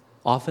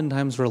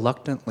 oftentimes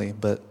reluctantly,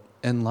 but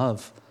in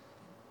love.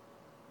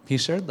 He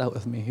shared that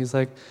with me. He's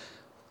like,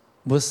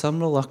 with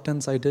some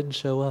reluctance, I did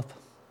show up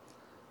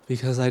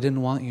because I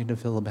didn't want you to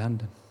feel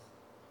abandoned.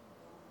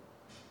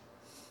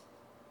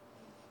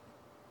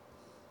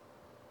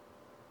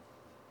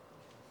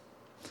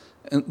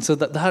 And so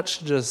that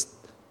should just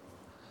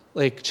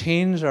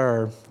change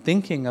our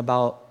thinking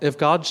about, if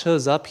God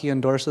shows up, he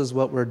endorses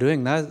what we're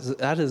doing.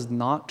 That is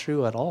not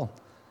true at all.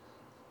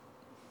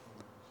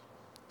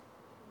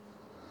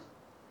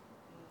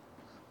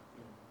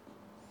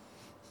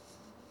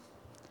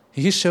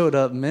 He showed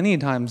up many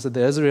times to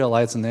the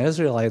Israelites, and the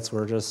Israelites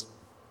were just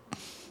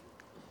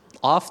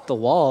off the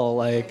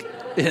wall,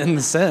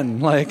 in sin.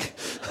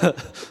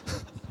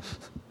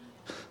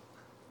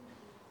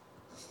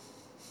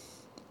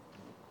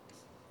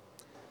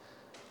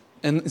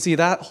 And see,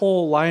 that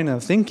whole line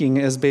of thinking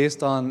is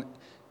based on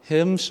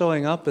him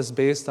showing up is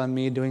based on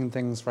me doing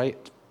things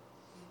right.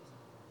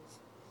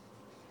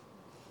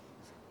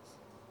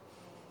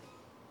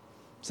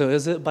 So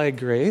is it by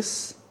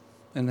grace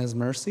and his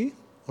mercy,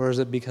 or is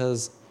it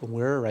because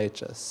we're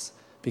righteous?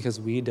 Because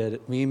we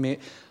did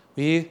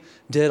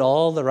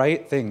all the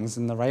right things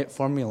in the right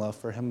formula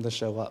for him to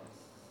show up.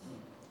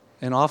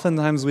 And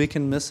oftentimes we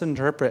can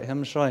misinterpret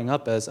him showing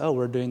up as, oh,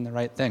 we're doing the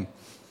right thing.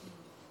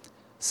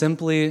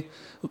 Simply,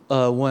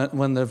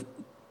 when the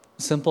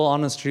simple,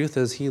 honest truth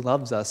is he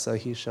loves us, so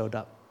he showed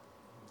up.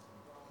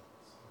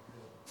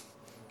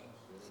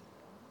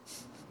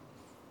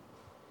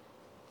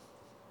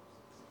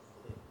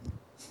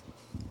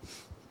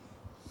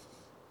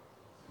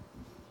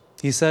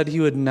 He said he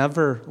would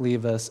never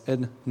leave us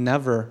and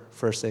never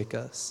forsake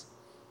us.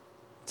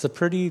 It's a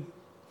pretty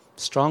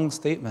strong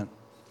statement.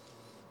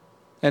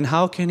 And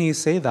how can he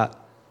say that?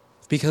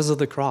 Because of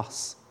the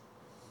cross.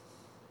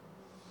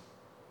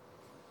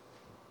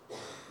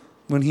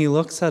 When he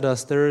looks at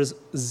us, there is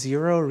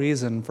zero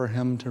reason for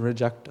him to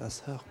reject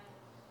us. Oh.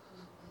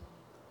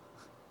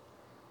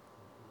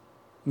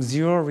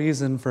 Zero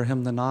reason for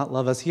him to not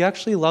love us. He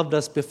actually loved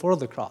us before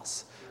the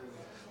cross,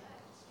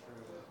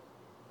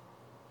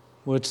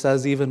 which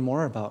says even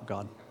more about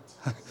God.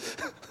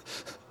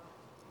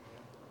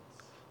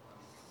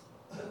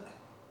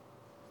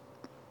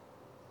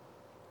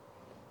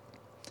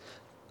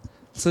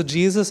 So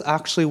Jesus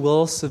actually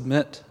will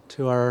submit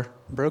to our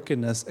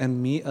brokenness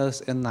and meet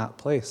us in that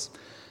place.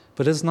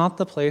 But it's not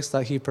the place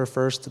that he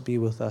prefers to be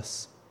with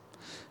us.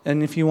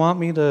 And if you want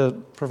me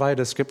to provide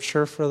a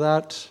scripture for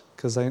that,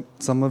 because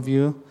some of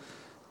you,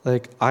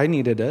 I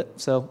needed it,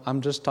 so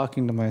I'm just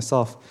talking to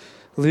myself.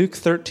 Luke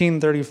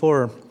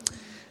 13:34.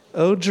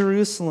 O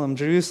Jerusalem,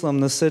 Jerusalem,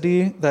 the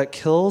city that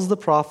kills the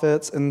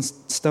prophets and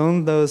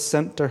stones those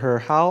sent to her,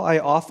 how I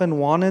often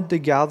wanted to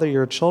gather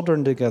your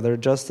children together,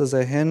 just as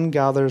a hen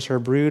gathers her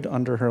brood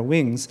under her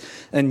wings,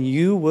 and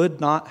you would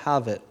not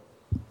have it.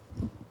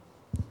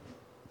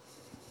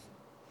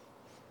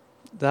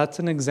 That's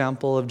an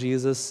example of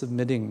Jesus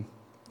submitting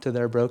to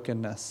their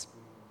brokenness.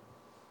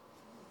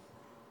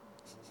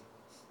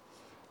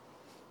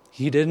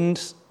 He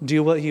didn't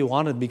do what he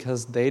wanted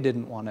because they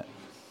didn't want it.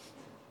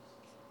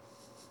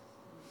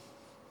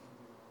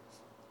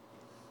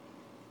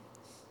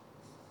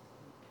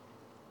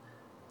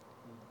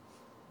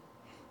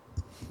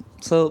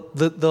 So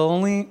the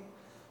only,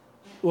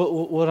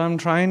 what I'm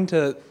trying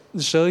to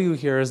show you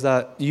here is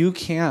that you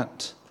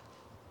can't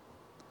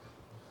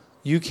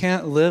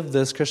live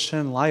this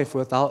Christian life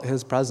without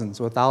his presence,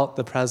 without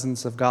the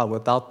presence of God,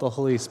 without the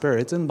Holy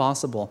Spirit. It's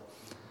impossible.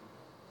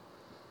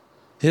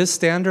 His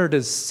standard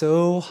is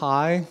so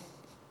high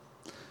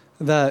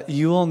that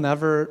you will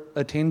never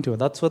attain to it.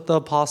 That's what the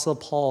Apostle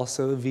Paul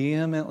so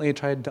vehemently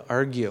tried to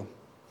argue.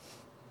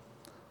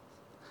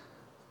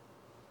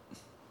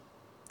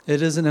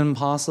 It is an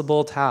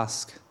impossible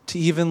task to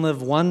even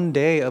live one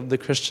day of the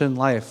Christian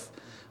life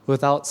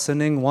without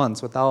sinning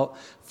once, without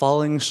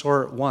falling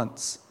short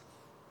once,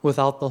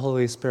 without the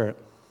Holy Spirit.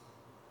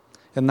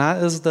 And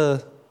that is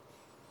the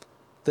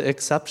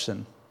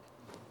exception.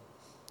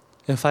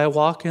 If I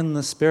walk in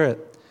the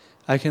Spirit,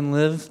 I can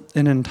live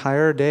an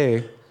entire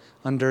day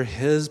under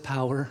his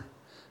power,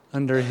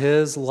 under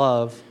his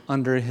love,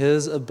 under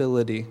his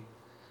ability.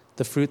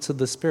 The fruits of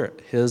the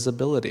Spirit, his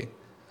ability.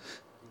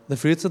 The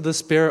fruits of the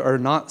Spirit are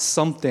not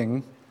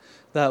something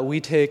that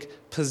we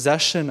take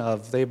possession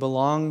of. They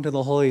belong to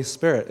the Holy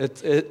Spirit.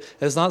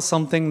 It's not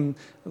something,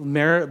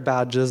 merit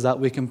badges that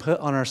we can put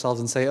on ourselves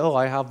and say, oh,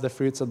 I have the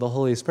fruits of the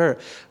Holy Spirit.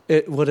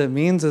 What it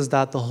means is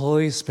that the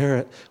Holy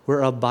Spirit,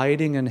 we're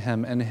abiding in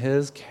him, and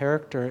his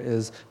character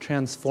is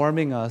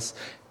transforming us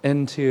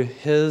into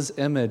his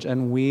image.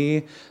 And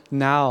we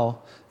now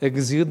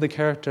exude the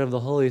character of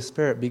the Holy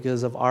Spirit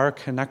because of our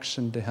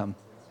connection to him.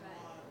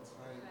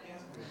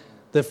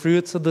 The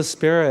fruits of the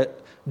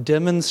Spirit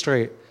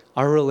demonstrate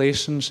our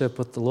relationship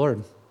with the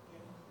Lord.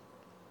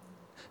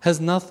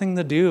 Has nothing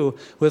to do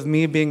with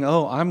me being,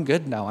 oh, I'm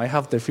good now. I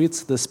have the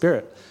fruits of the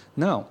Spirit.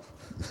 No.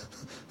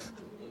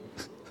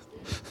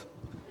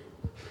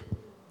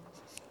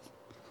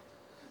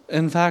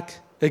 In fact,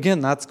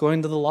 again, that's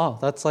going to the law.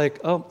 That's like,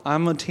 oh,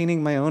 I'm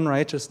attaining my own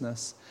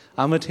righteousness.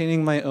 I'm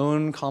attaining my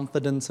own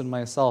confidence in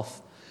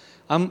myself.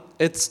 I'll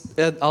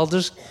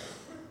just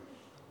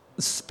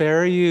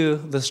spare you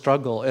the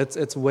struggle.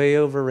 It's way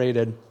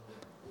overrated.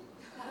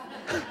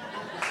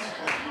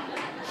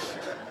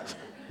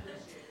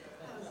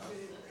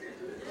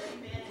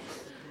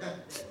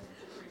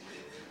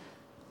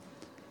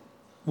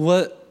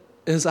 What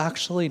is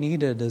actually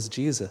needed is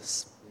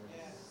Jesus.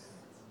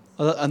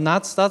 And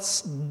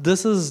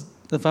this is,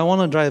 if I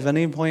want to drive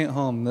any point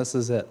home, this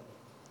is it.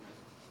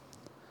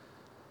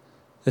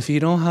 If you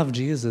don't have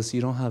Jesus,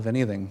 you don't have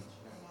anything.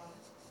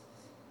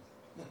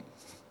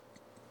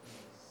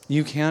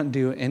 You can't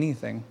do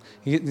anything.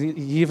 He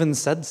even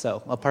said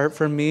so. Apart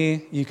from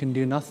me, you can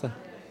do nothing.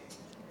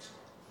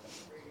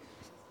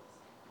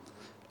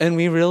 And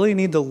we really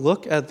need to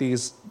look at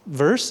these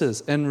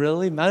verses and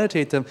really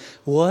meditate them.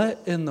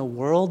 What in the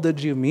world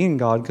did you mean,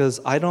 God? Because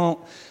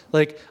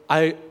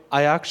I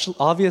actually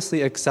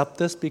obviously accept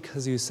this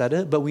because you said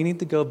it, but we need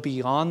to go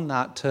beyond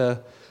that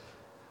to,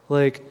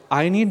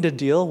 I need to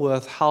deal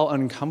with how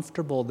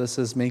uncomfortable this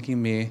is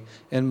making me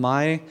in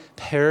my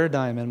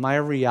paradigm, in my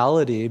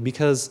reality,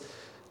 because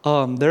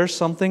there's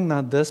something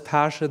that this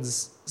passage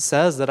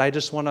says that I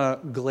just want to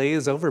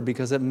glaze over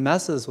because it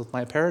messes with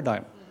my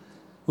paradigm.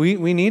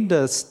 We need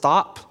to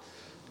stop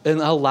and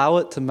allow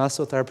it to mess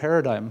with our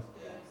paradigm.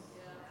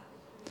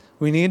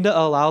 We need to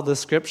allow the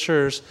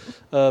scriptures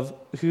of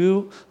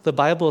who the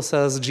Bible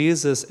says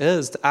Jesus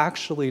is to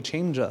actually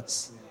change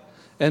us,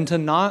 and to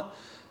not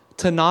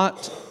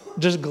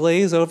just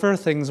glaze over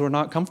things we're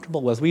not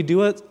comfortable with. We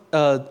do it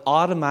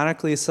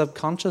automatically,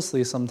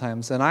 subconsciously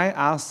sometimes. And I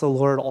ask the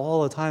Lord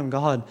all the time,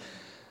 God,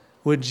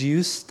 would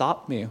you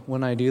stop me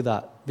when I do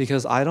that?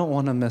 Because I don't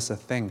want to miss a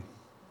thing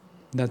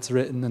that's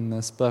written in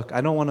this book.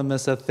 I don't want to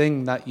miss a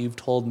thing that you've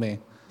told me.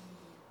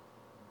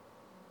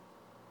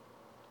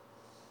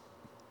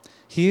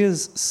 He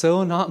is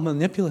so not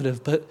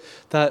manipulative, but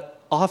that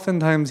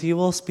oftentimes he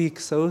will speak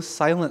so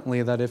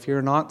silently that if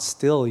you're not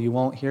still, you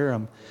won't hear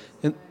him.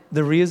 And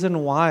the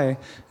reason why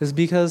is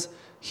because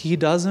he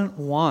doesn't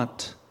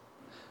want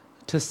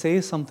to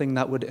say something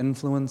that would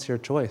influence your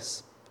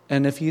choice.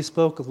 And if he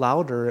spoke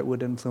louder, it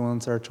would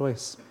influence our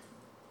choice.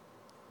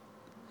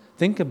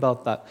 Think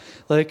about that.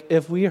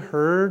 If we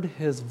heard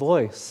his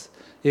voice,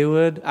 it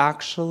would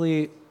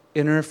actually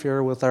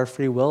interfere with our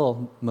free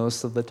will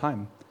most of the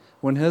time.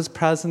 When his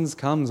presence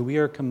comes, we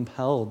are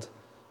compelled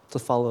to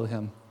follow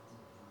him.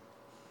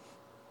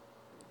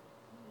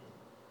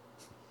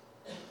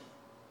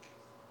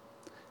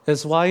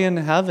 It's why in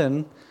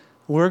heaven,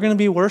 we're going to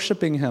be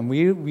worshiping him.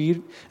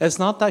 It's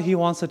not that he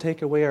wants to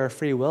take away our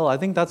free will. I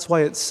think that's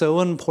why it's so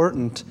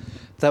important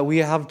that we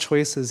have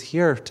choices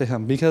here to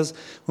him. Because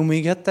when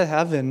we get to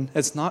heaven,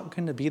 it's not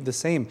going to be the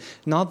same.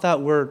 Not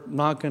that we're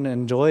not going to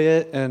enjoy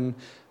it and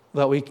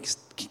that we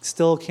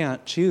still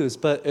can't choose,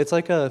 but it's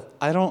I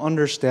don't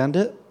understand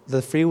it.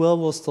 The free will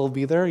will still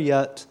be there,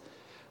 yet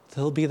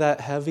there'll be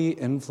that heavy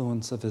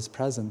influence of his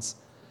presence.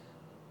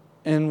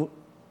 And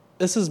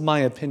this is my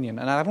opinion,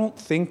 and I don't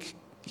think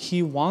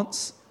he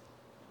wants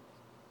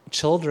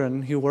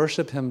children who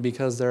worship him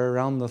because they're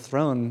around the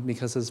throne,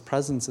 because his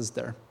presence is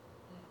there.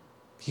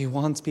 He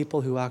wants people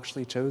who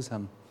actually chose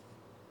him.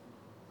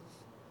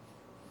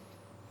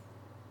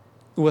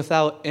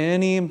 Without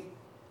any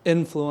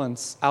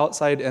influence,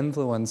 outside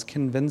influence,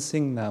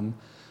 convincing them,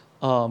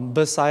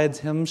 besides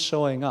him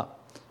showing up.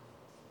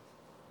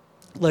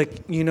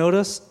 You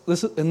notice,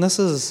 this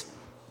is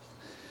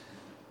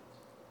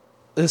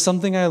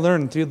something I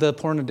learned through the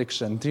porn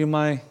addiction, through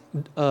my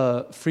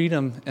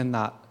freedom in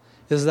that,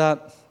 is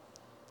that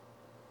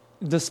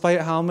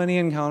despite how many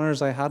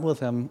encounters I had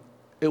with him,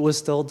 it was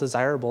still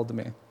desirable to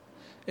me.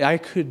 I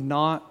could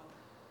not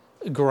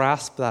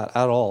grasp that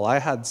at all. I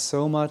had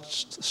so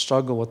much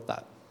struggle with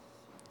that.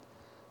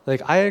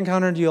 I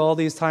encountered you all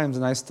these times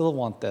and I still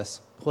want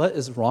this. What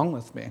is wrong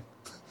with me?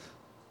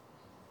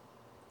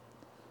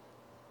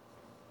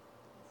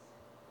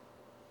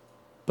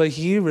 But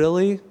he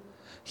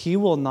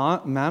will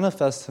not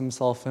manifest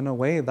himself in a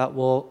way that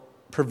will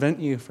prevent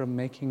you from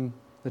making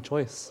the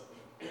choice.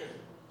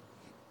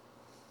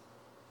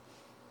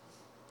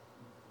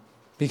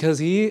 Because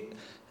he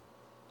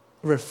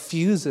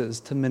refuses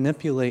to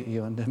manipulate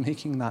you into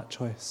making that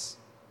choice.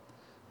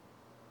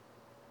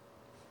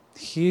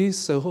 He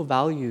so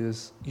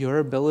values your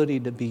ability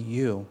to be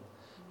you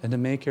and to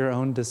make your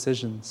own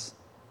decisions.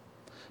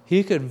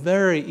 He could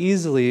very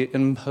easily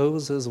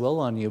impose his will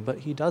on you, but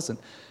he doesn't.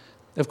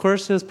 Of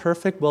course, his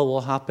perfect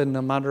will happen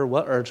no matter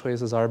what our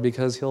choices are,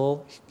 because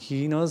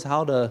he knows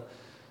how to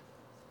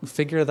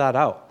figure that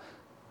out.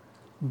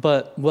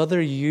 But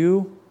whether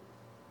you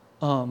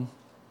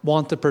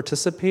want to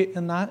participate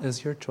in that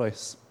is your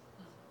choice.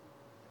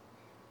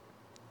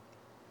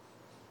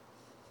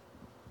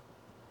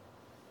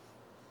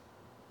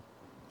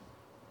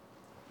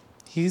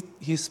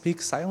 He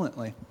speaks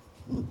silently.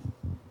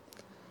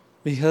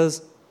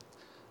 Because,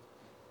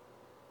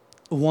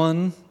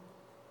 one,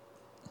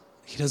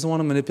 he doesn't want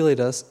to manipulate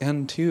us,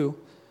 and two,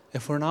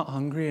 if we're not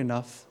hungry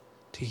enough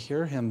to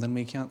hear him, then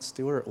we can't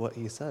steward what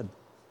he said.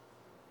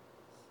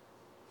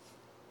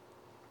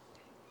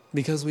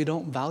 Because we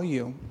don't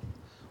value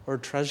or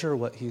treasure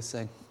what he's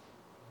saying.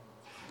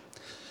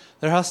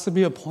 There has to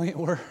be a point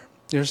where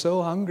you're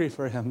so hungry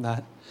for him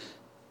that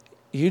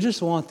you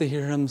just want to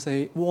hear him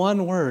say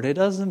one word. It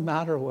doesn't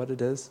matter what it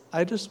is.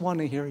 I just want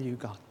to hear you,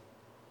 God.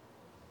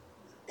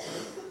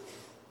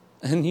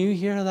 And you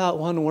hear that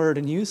one word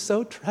and you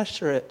so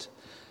treasure it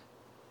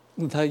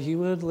that you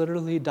would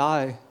literally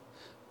die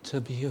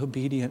to be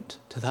obedient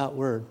to that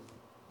word.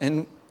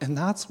 And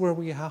that's where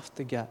we have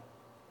to get.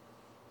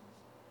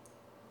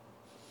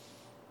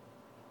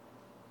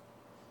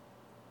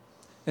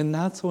 And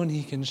that's when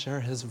he can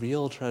share his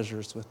real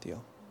treasures with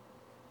you.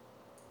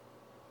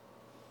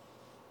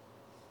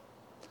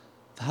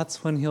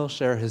 That's when he'll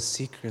share his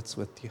secrets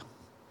with you.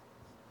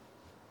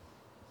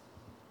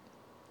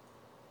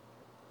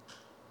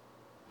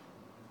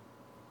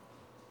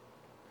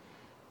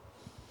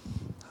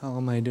 How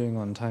am I doing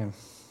on time?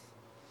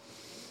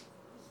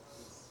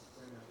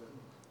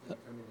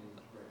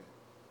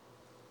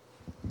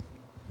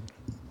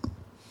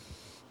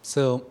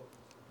 So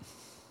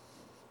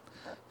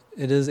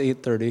it is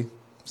 8:30,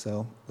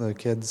 so the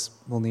kids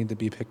will need to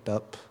be picked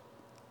up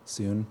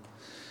soon.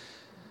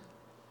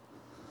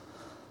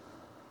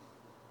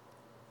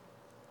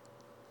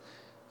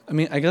 I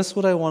mean, I guess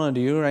what I want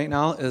to do right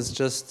now is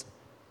just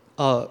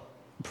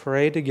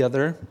pray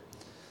together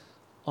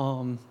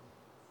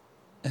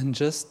and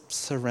just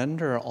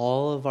surrender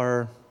all of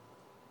our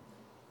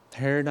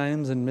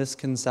paradigms and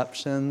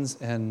misconceptions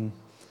and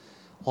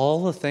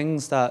all the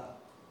things that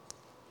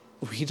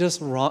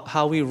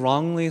how we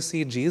wrongly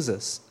see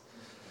Jesus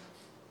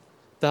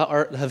that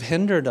have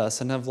hindered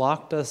us and have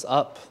locked us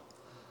up.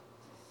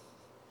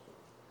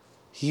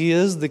 He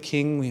is the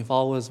king we've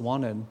always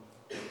wanted.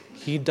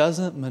 He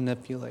doesn't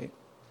manipulate.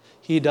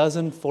 He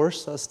doesn't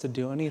force us to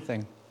do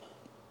anything.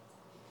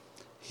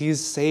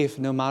 He's safe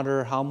no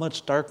matter how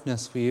much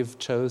darkness we've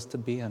chose to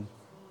be in.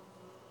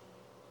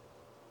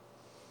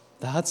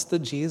 That's the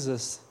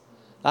Jesus.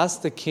 That's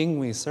the king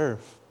we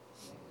serve.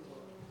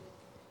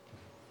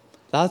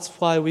 That's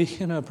why we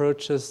can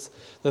approach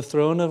the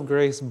throne of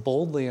grace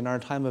boldly in our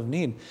time of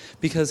need,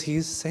 because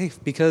he's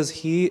safe, because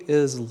he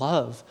is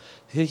love.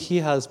 He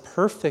has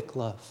perfect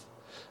love.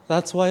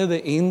 That's why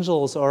the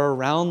angels are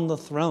around the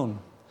throne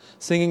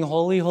singing,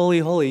 holy, holy,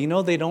 holy. You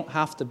know, they don't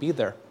have to be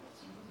there.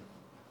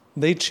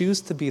 They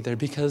choose to be there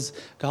because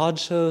God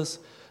shows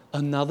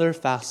another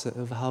facet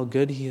of how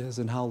good he is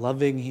and how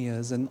loving he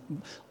is. And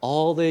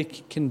all they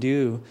can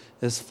do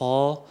is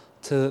fall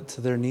to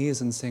their knees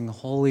and sing,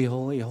 holy,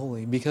 holy,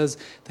 holy, because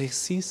they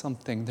see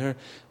something.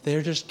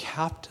 They're just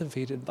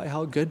captivated by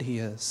how good he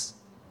is.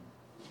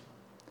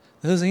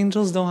 Those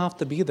angels don't have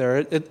to be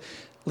there.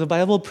 The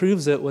Bible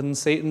proves it when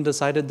Satan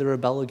decided to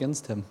rebel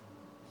against him.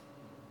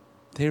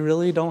 They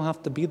really don't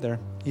have to be there.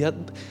 Yet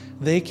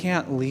they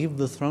can't leave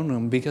the throne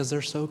room because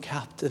they're so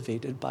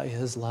captivated by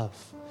his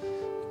love,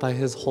 by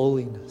his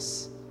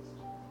holiness.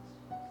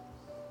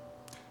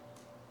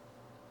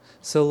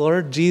 So,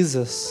 Lord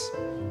Jesus,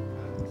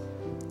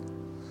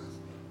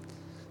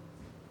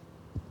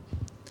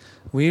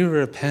 we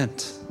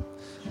repent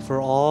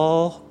for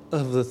all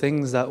of the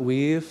things that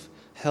we've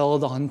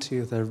held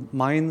onto, the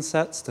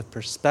mindsets, the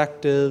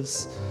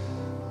perspectives,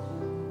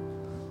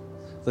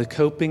 the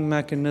coping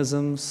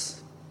mechanisms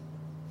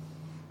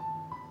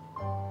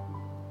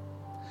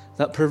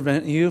that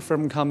prevent you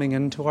from coming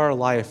into our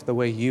life the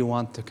way you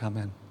want to come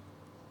in.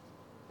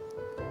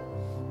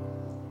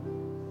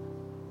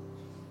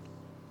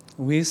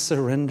 We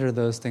surrender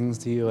those things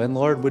to you. And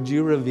Lord, would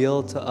you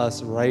reveal to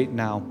us right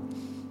now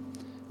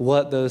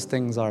what those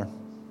things are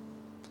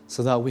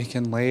so that we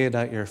can lay it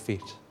at your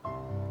feet.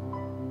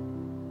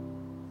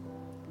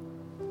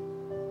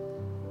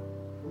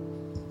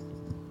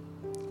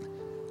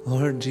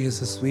 Lord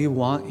Jesus, we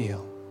want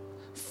you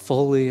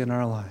fully in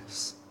our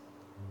lives.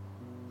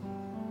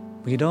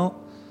 We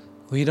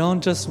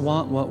don't just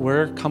want what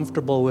we're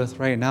comfortable with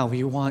right now.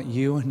 We want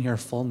you in your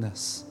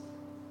fullness.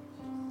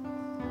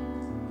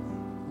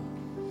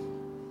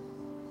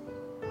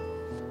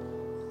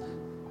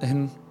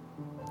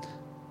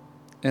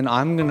 And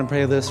I'm going to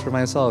pray this for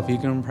myself. You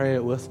can pray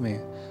it with me.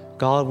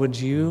 God, would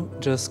you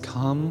just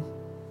come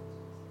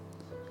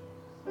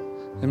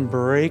and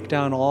break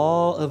down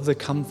all of the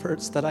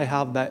comforts that I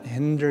have that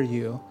hinder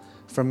you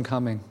from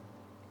coming,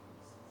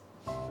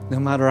 no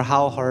matter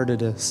how hard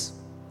it is.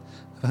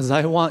 Because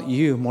I want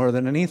you more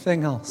than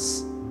anything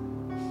else.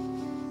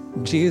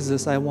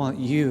 Jesus, I want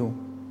you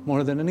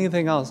more than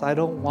anything else. I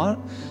don't want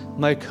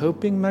my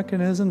coping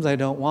mechanisms. I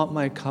don't want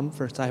my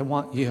comforts. I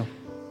want you.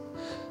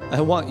 I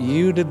want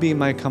you to be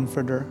my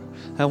comforter.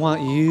 I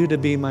want you to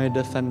be my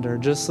defender,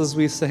 just as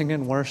we sing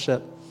in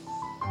worship.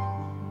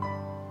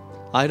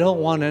 I don't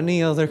want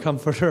any other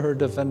comforter or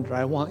defender.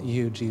 I want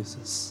you,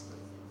 Jesus.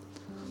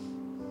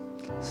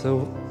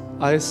 So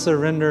I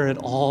surrender it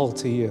all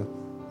to you.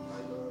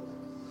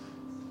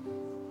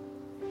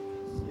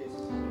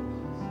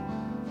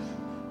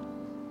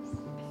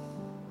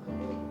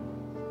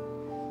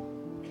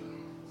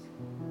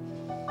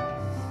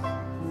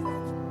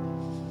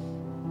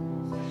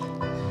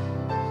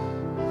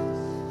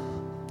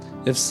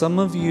 If some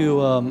of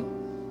you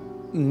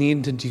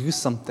need to do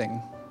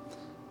something,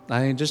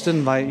 I just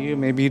invite you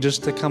maybe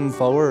just to come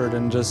forward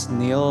and just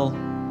kneel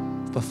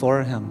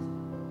before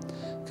him.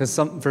 Because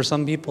for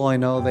some people, I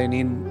know they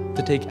need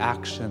to take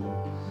action.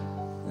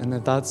 And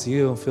if that's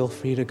you, feel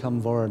free to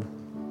come forward.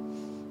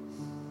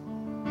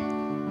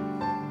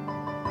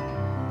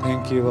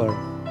 Thank you, Lord.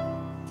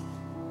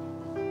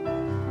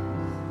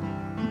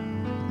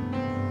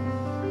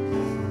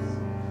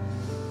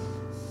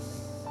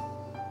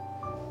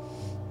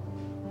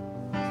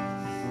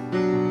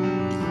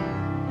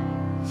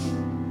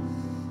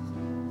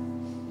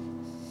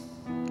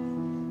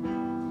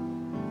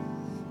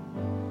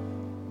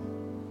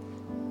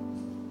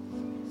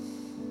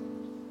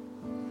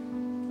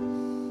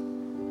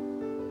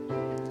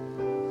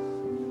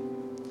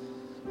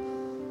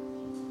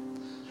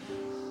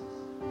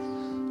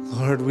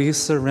 Lord, we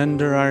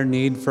surrender our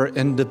need for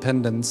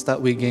independence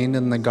that we gained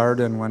in the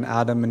garden when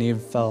Adam and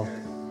Eve fell.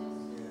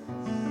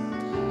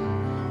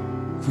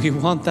 We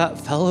want that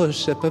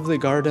fellowship of the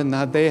garden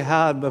that they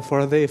had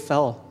before they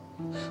fell.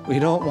 We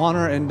don't want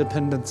our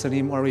independence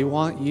anymore. We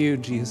want you,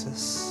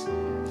 Jesus.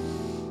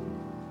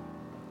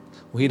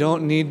 We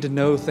don't need to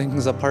know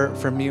things apart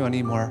from you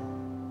anymore.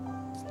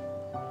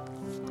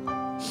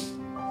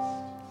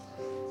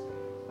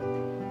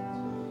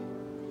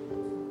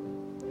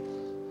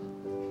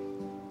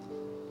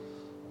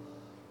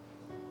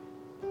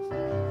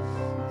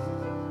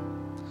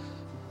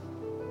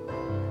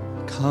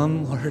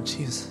 Come, Lord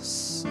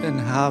Jesus, and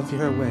have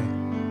your way.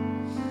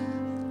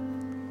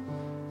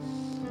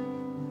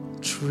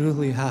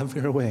 Truly have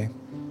your way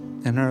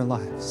in our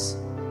lives.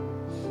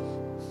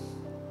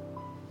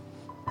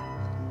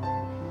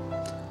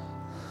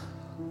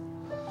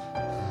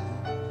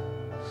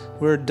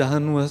 We're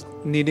done with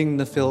needing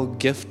to feel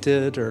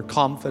gifted or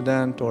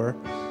confident or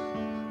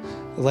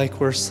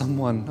like we're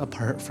someone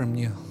apart from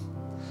you.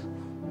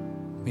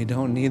 We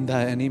don't need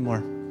that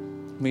anymore.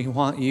 We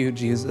want you,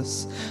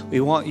 Jesus. We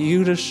want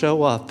you to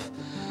show up.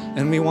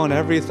 And we want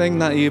everything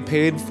that you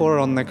paid for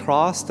on the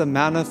cross to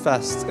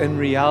manifest in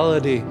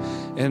reality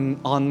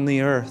on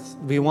the earth.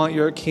 We want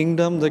your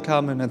kingdom to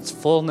come in its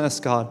fullness,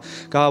 God.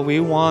 God, we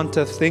want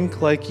to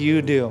think like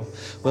you do.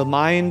 The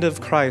mind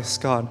of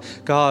Christ, God.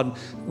 God,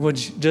 we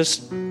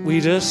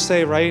just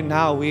say right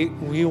now,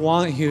 we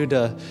want you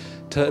to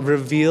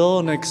reveal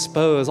and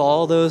expose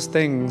all those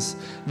things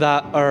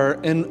that are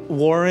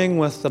warring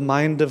with the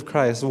mind of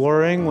Christ,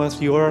 warring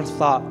with your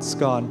thoughts,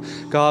 God.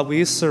 God,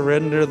 we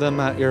surrender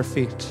them at your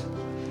feet.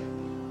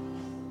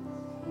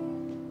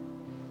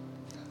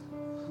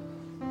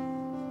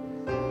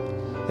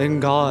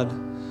 And God,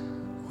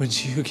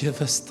 would you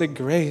give us the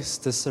grace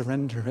to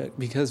surrender it,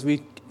 because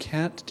we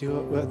can't do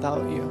it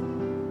without you.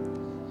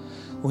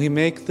 We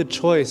make the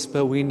choice,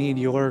 but we need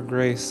your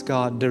grace,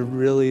 God, to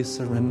really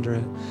surrender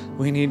it.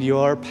 We need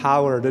your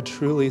power to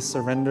truly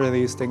surrender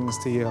these things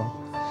to you.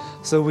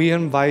 So we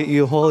invite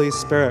you, Holy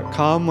Spirit,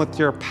 come with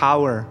your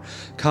power.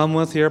 Come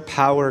with your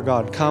power,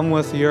 God. Come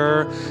with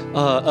your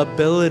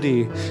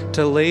ability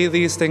to lay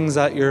these things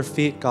at your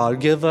feet, God.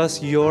 Give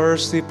us your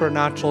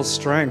supernatural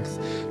strength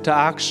to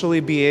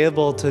actually be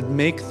able to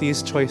make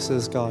these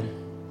choices, God.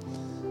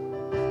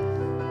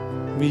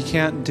 We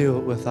can't do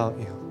it without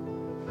you.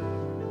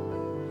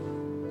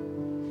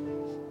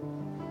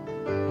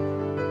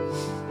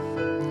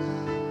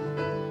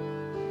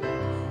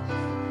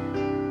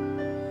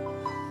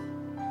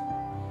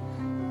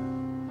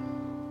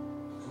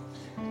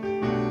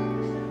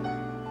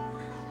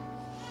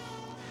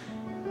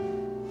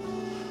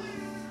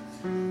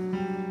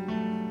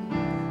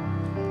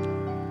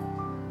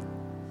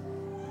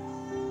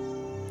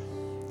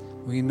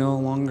 We no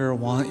longer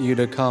want you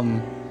to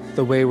come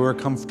the way we're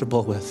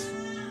comfortable with.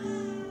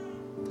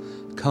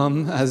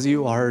 Come as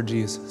you are,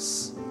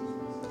 Jesus.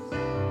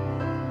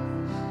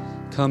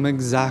 Come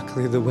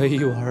exactly the way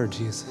you are,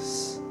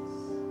 Jesus.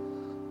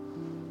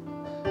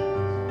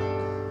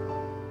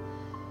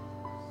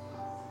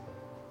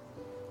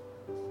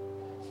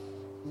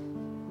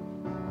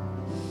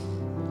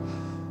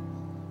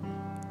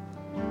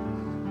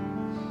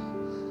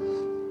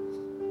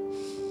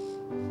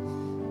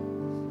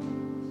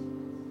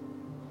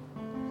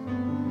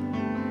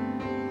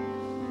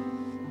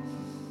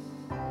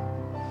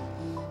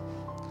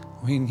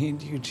 We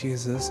need you,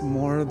 Jesus,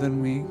 more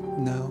than we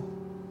know.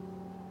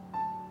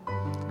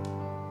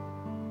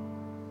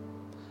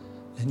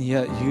 And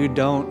yet you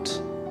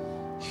don't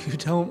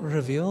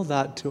reveal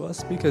that to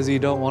us because you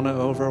don't want to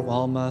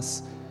overwhelm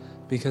us,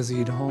 because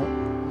you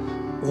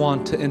don't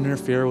want to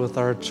interfere with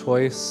our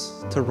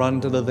choice to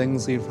run to the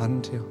things we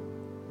run to.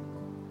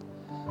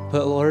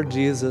 But Lord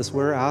Jesus,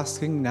 we're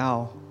asking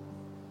now,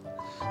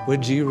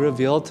 would you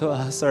reveal to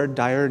us our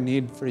dire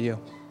need for you?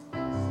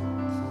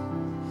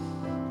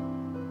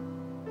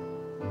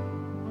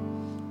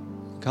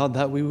 God,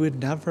 that we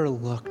would never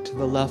look to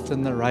the left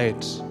and the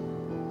right,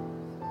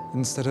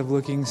 instead of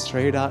looking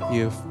straight at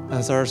you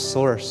as our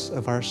source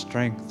of our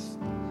strength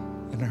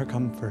and our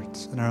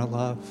comfort and our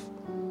love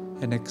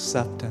and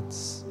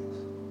acceptance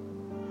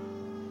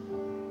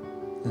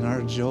and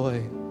our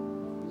joy.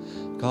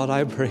 God,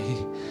 I pray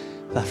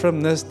that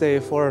from this day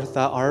forth,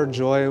 that our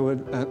joy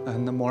would,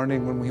 in the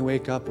morning when we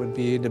wake up, would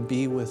be to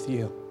be with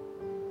you.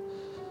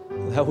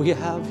 That we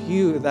have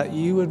you, that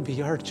you would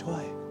be our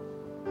joy.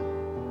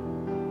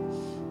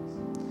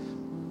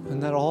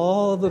 And that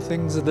all the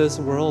things of this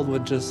world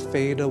would just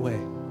fade away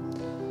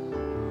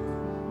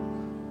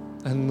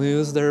and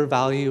lose their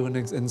value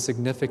and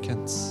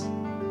significance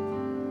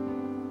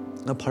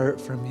apart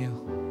from you.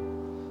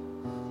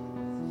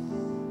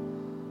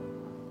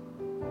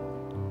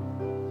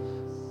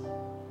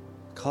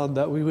 God,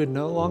 that we would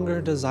no longer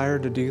desire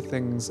to do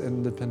things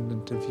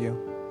independent of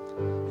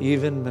you,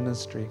 even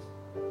ministry.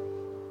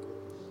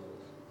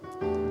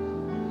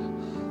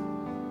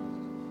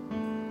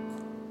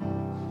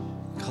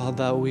 God,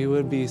 that we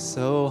would be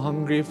so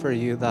hungry for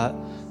you that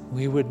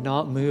we would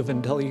not move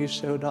until you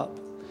showed up,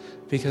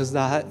 because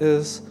that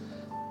is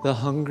the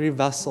hungry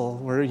vessel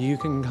where you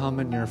can come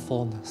in your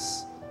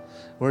fullness,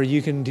 where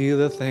you can do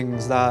the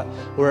things that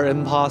were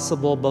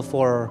impossible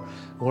before,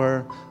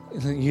 where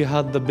you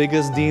had the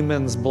biggest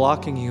demons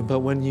blocking you, but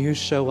when you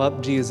show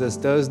up, Jesus,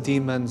 those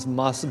demons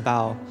must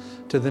bow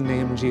to the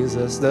name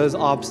Jesus. Those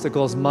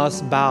obstacles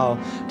must bow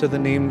to the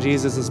name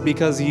Jesus. It's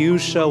because you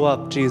show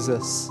up,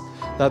 Jesus,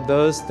 that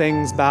those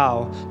things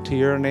bow to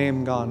your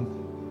name, God.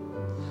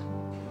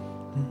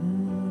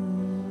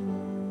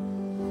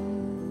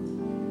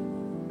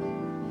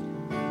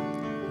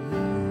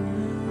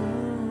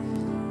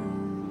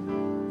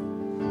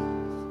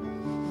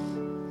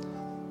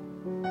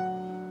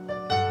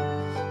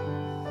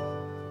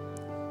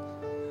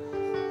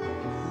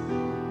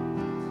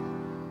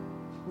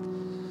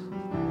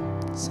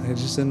 So I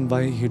just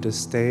invite you to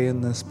stay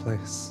in this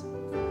place.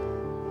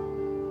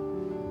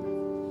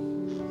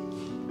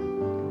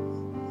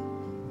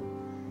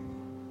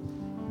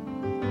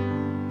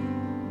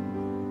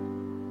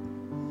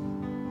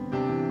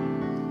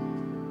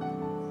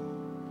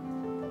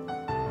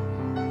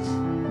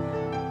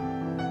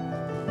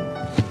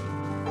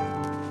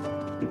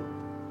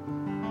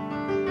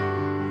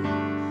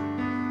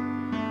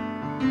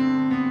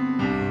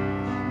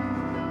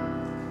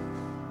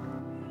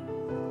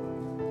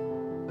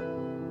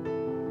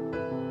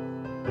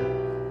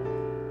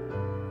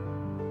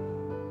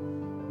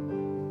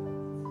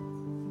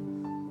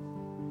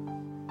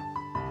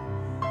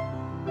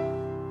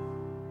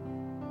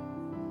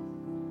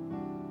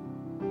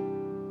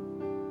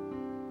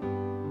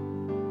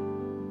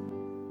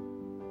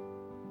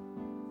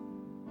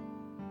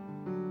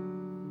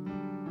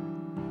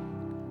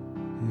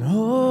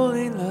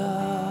 Holy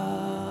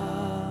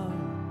love,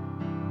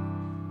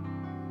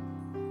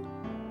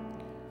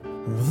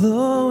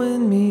 flow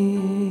in me,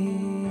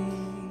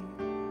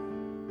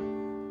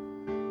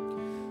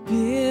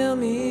 fill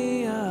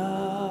me up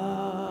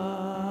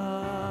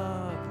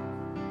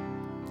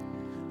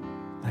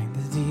like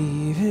the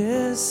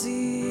deepest sea,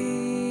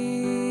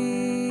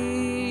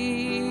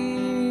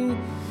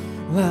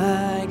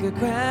 like a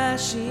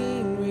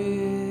crashing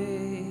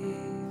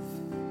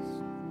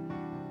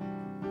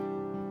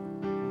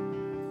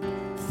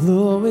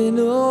flowing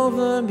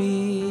over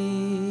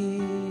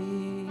me.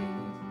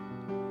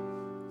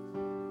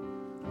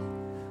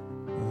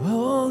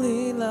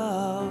 Holy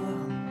love,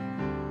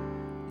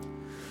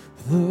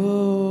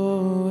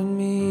 flow in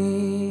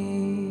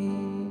me.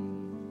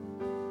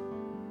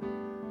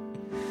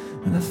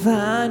 When I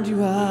find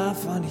you, I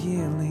find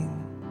healing.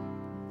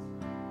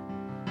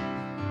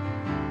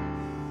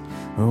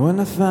 When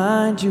I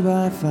find you,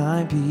 I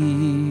find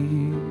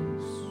peace.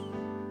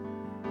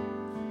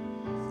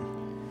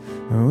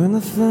 When I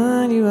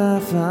find you, I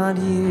find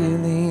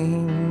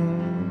healing.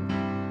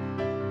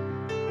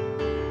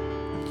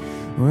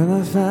 When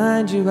I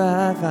find you,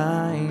 I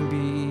find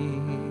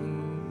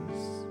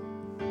peace.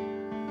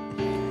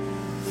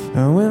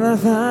 And when I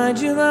find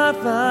you, I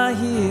find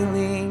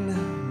healing.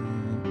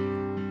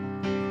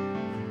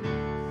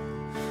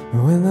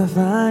 When I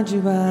find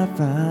you, I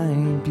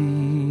find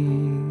peace.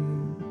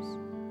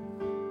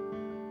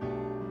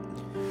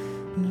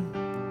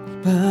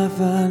 I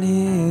find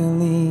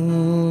healing.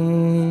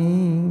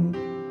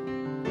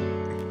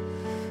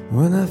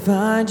 When I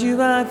find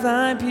you, I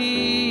find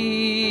peace.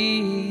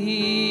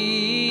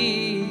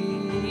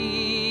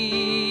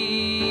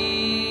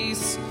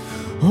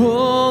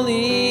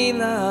 Holy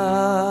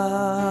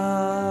love,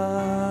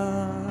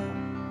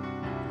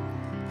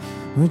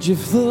 would you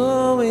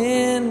flow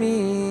in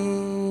me?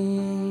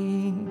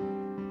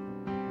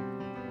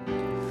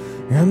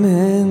 Come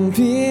and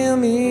fill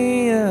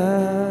me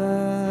up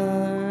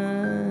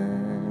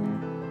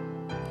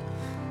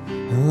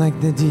like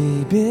the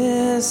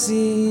deepest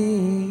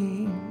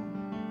sea,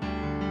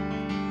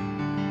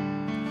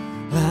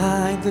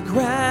 like the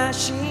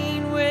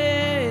crashing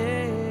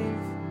wave,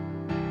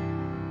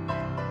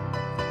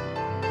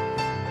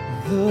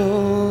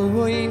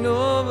 flowing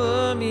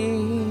over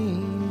me.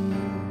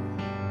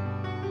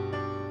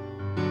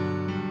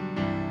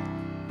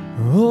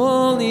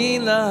 Holy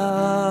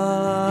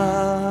love,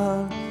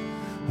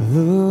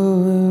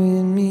 flow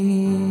in me.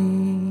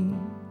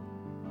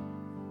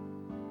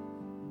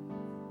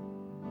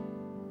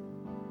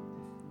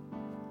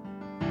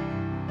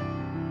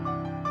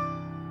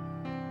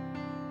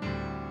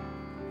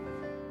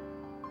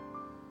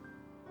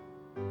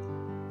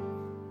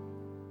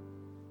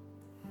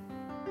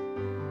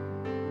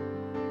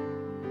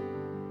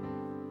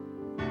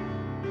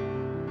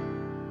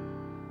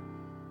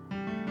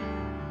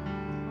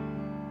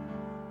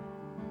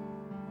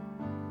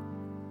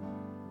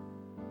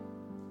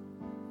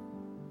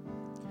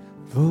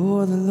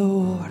 For the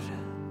Lord,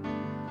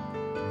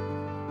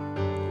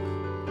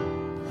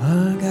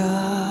 our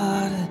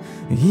God,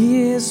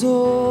 He is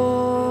holy.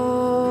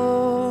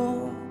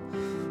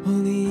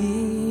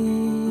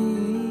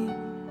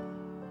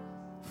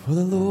 For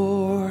the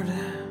Lord,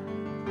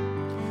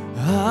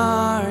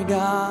 our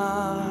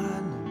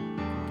God,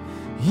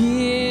 He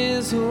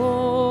is holy.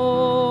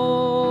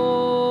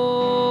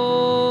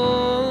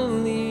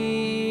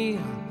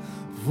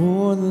 For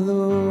for the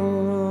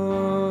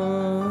Lord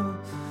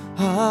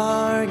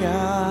our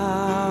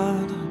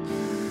God.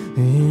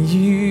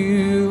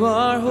 You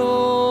are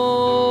holy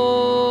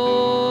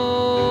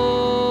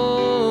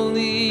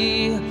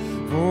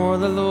for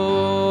the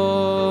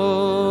Lord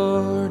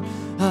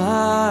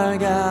our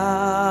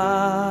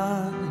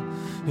God.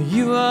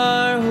 You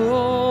are holy.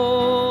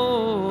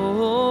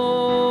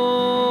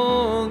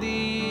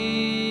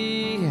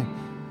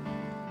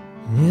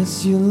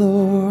 Yes, you,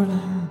 Lord,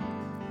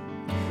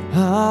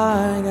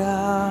 our God.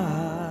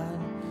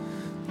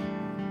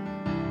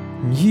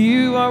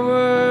 You are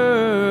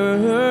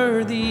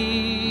worthy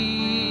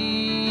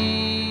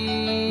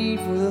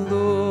for the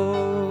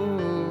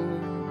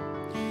Lord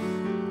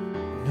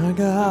our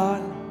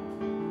God.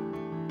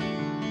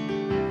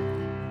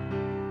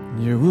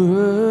 You're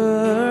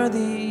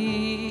worthy.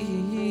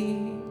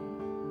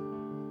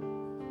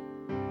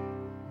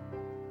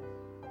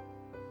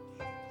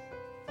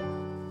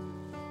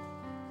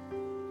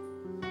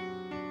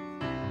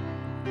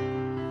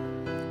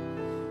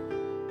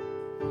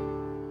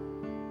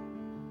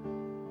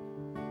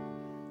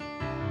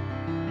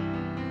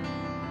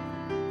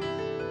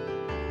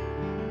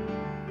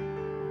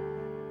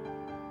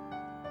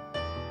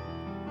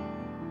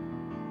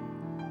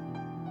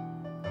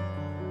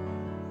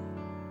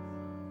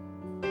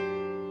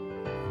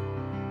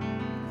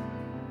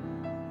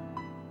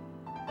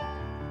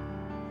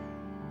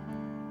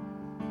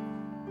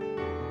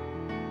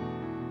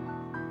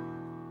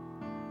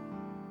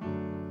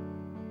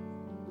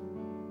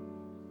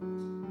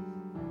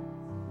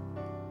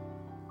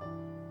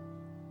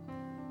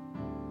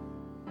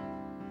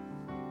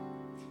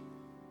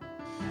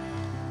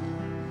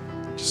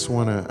 Just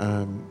want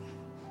to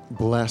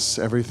bless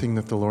everything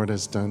that the Lord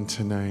has done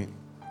tonight.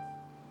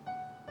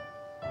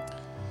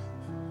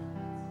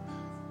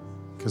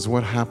 Because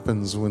what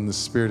happens when the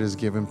Spirit is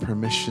given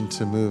permission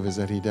to move is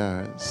that He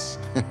does.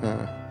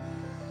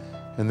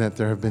 And that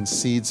there have been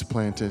seeds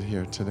planted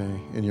here today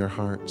in your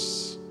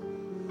hearts.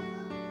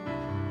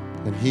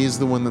 And He's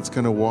the one that's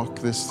going to walk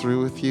this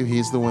through with you.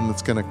 He's the one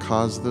that's going to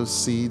cause those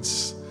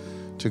seeds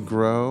to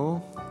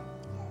grow,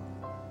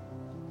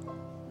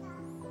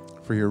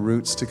 for your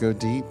roots to go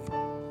deep.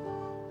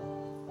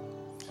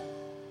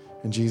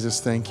 And Jesus,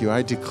 thank you.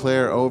 I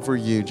declare over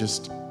you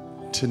just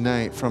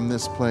tonight from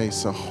this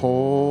place a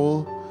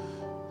whole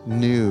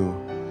new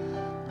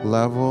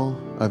level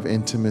of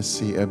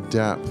intimacy, of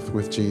depth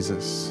with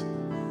Jesus,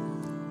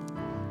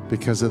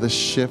 because of the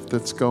shift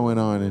that's going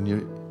on in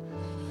you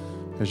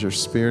as your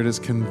spirit is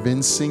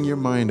convincing your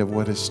mind of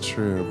what is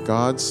true.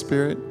 God's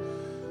Spirit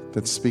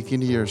that's speaking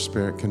to your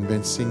spirit,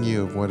 convincing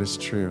you of what is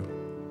true.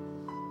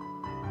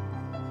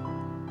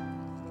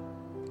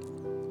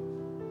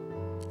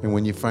 And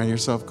when you find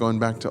yourself going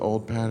back to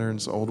old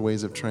patterns, old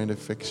ways of trying to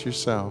fix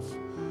yourself,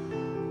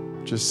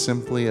 just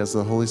simply as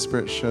the Holy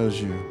Spirit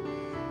shows you,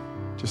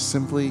 just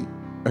simply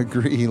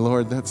agree,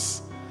 Lord,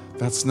 that's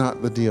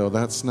not the deal.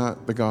 That's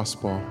not the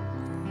gospel.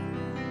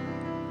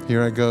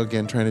 Here I go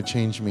again, trying to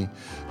change me.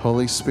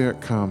 Holy Spirit,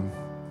 come.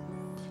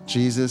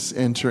 Jesus,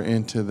 enter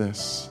into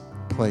this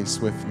place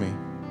with me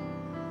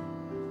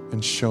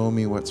and show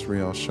me what's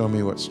real. Show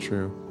me what's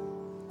true.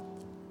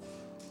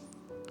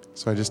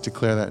 So I just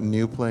declare that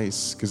new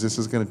place, because this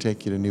is going to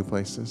take you to new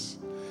places.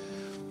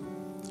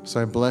 So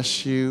I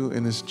bless you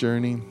in this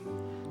journey.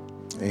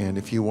 And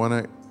if you want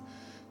to,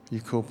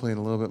 you cool playing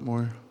a little bit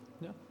more?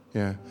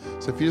 Yeah.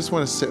 So if you just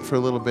want to sit for a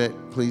little bit,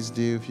 please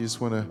do. If you just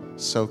want to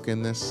soak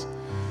in this.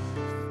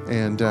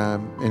 And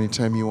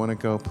anytime you want to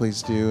go,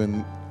 please do.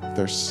 And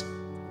there's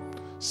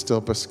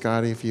still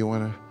biscotti if you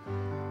want to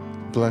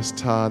bless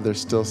Todd. There's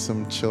still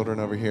some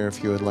children over here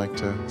if you would like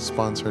to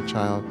sponsor a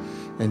child.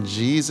 And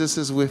Jesus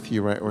is with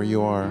you right where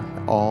you are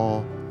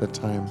all the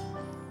time.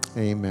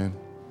 Amen.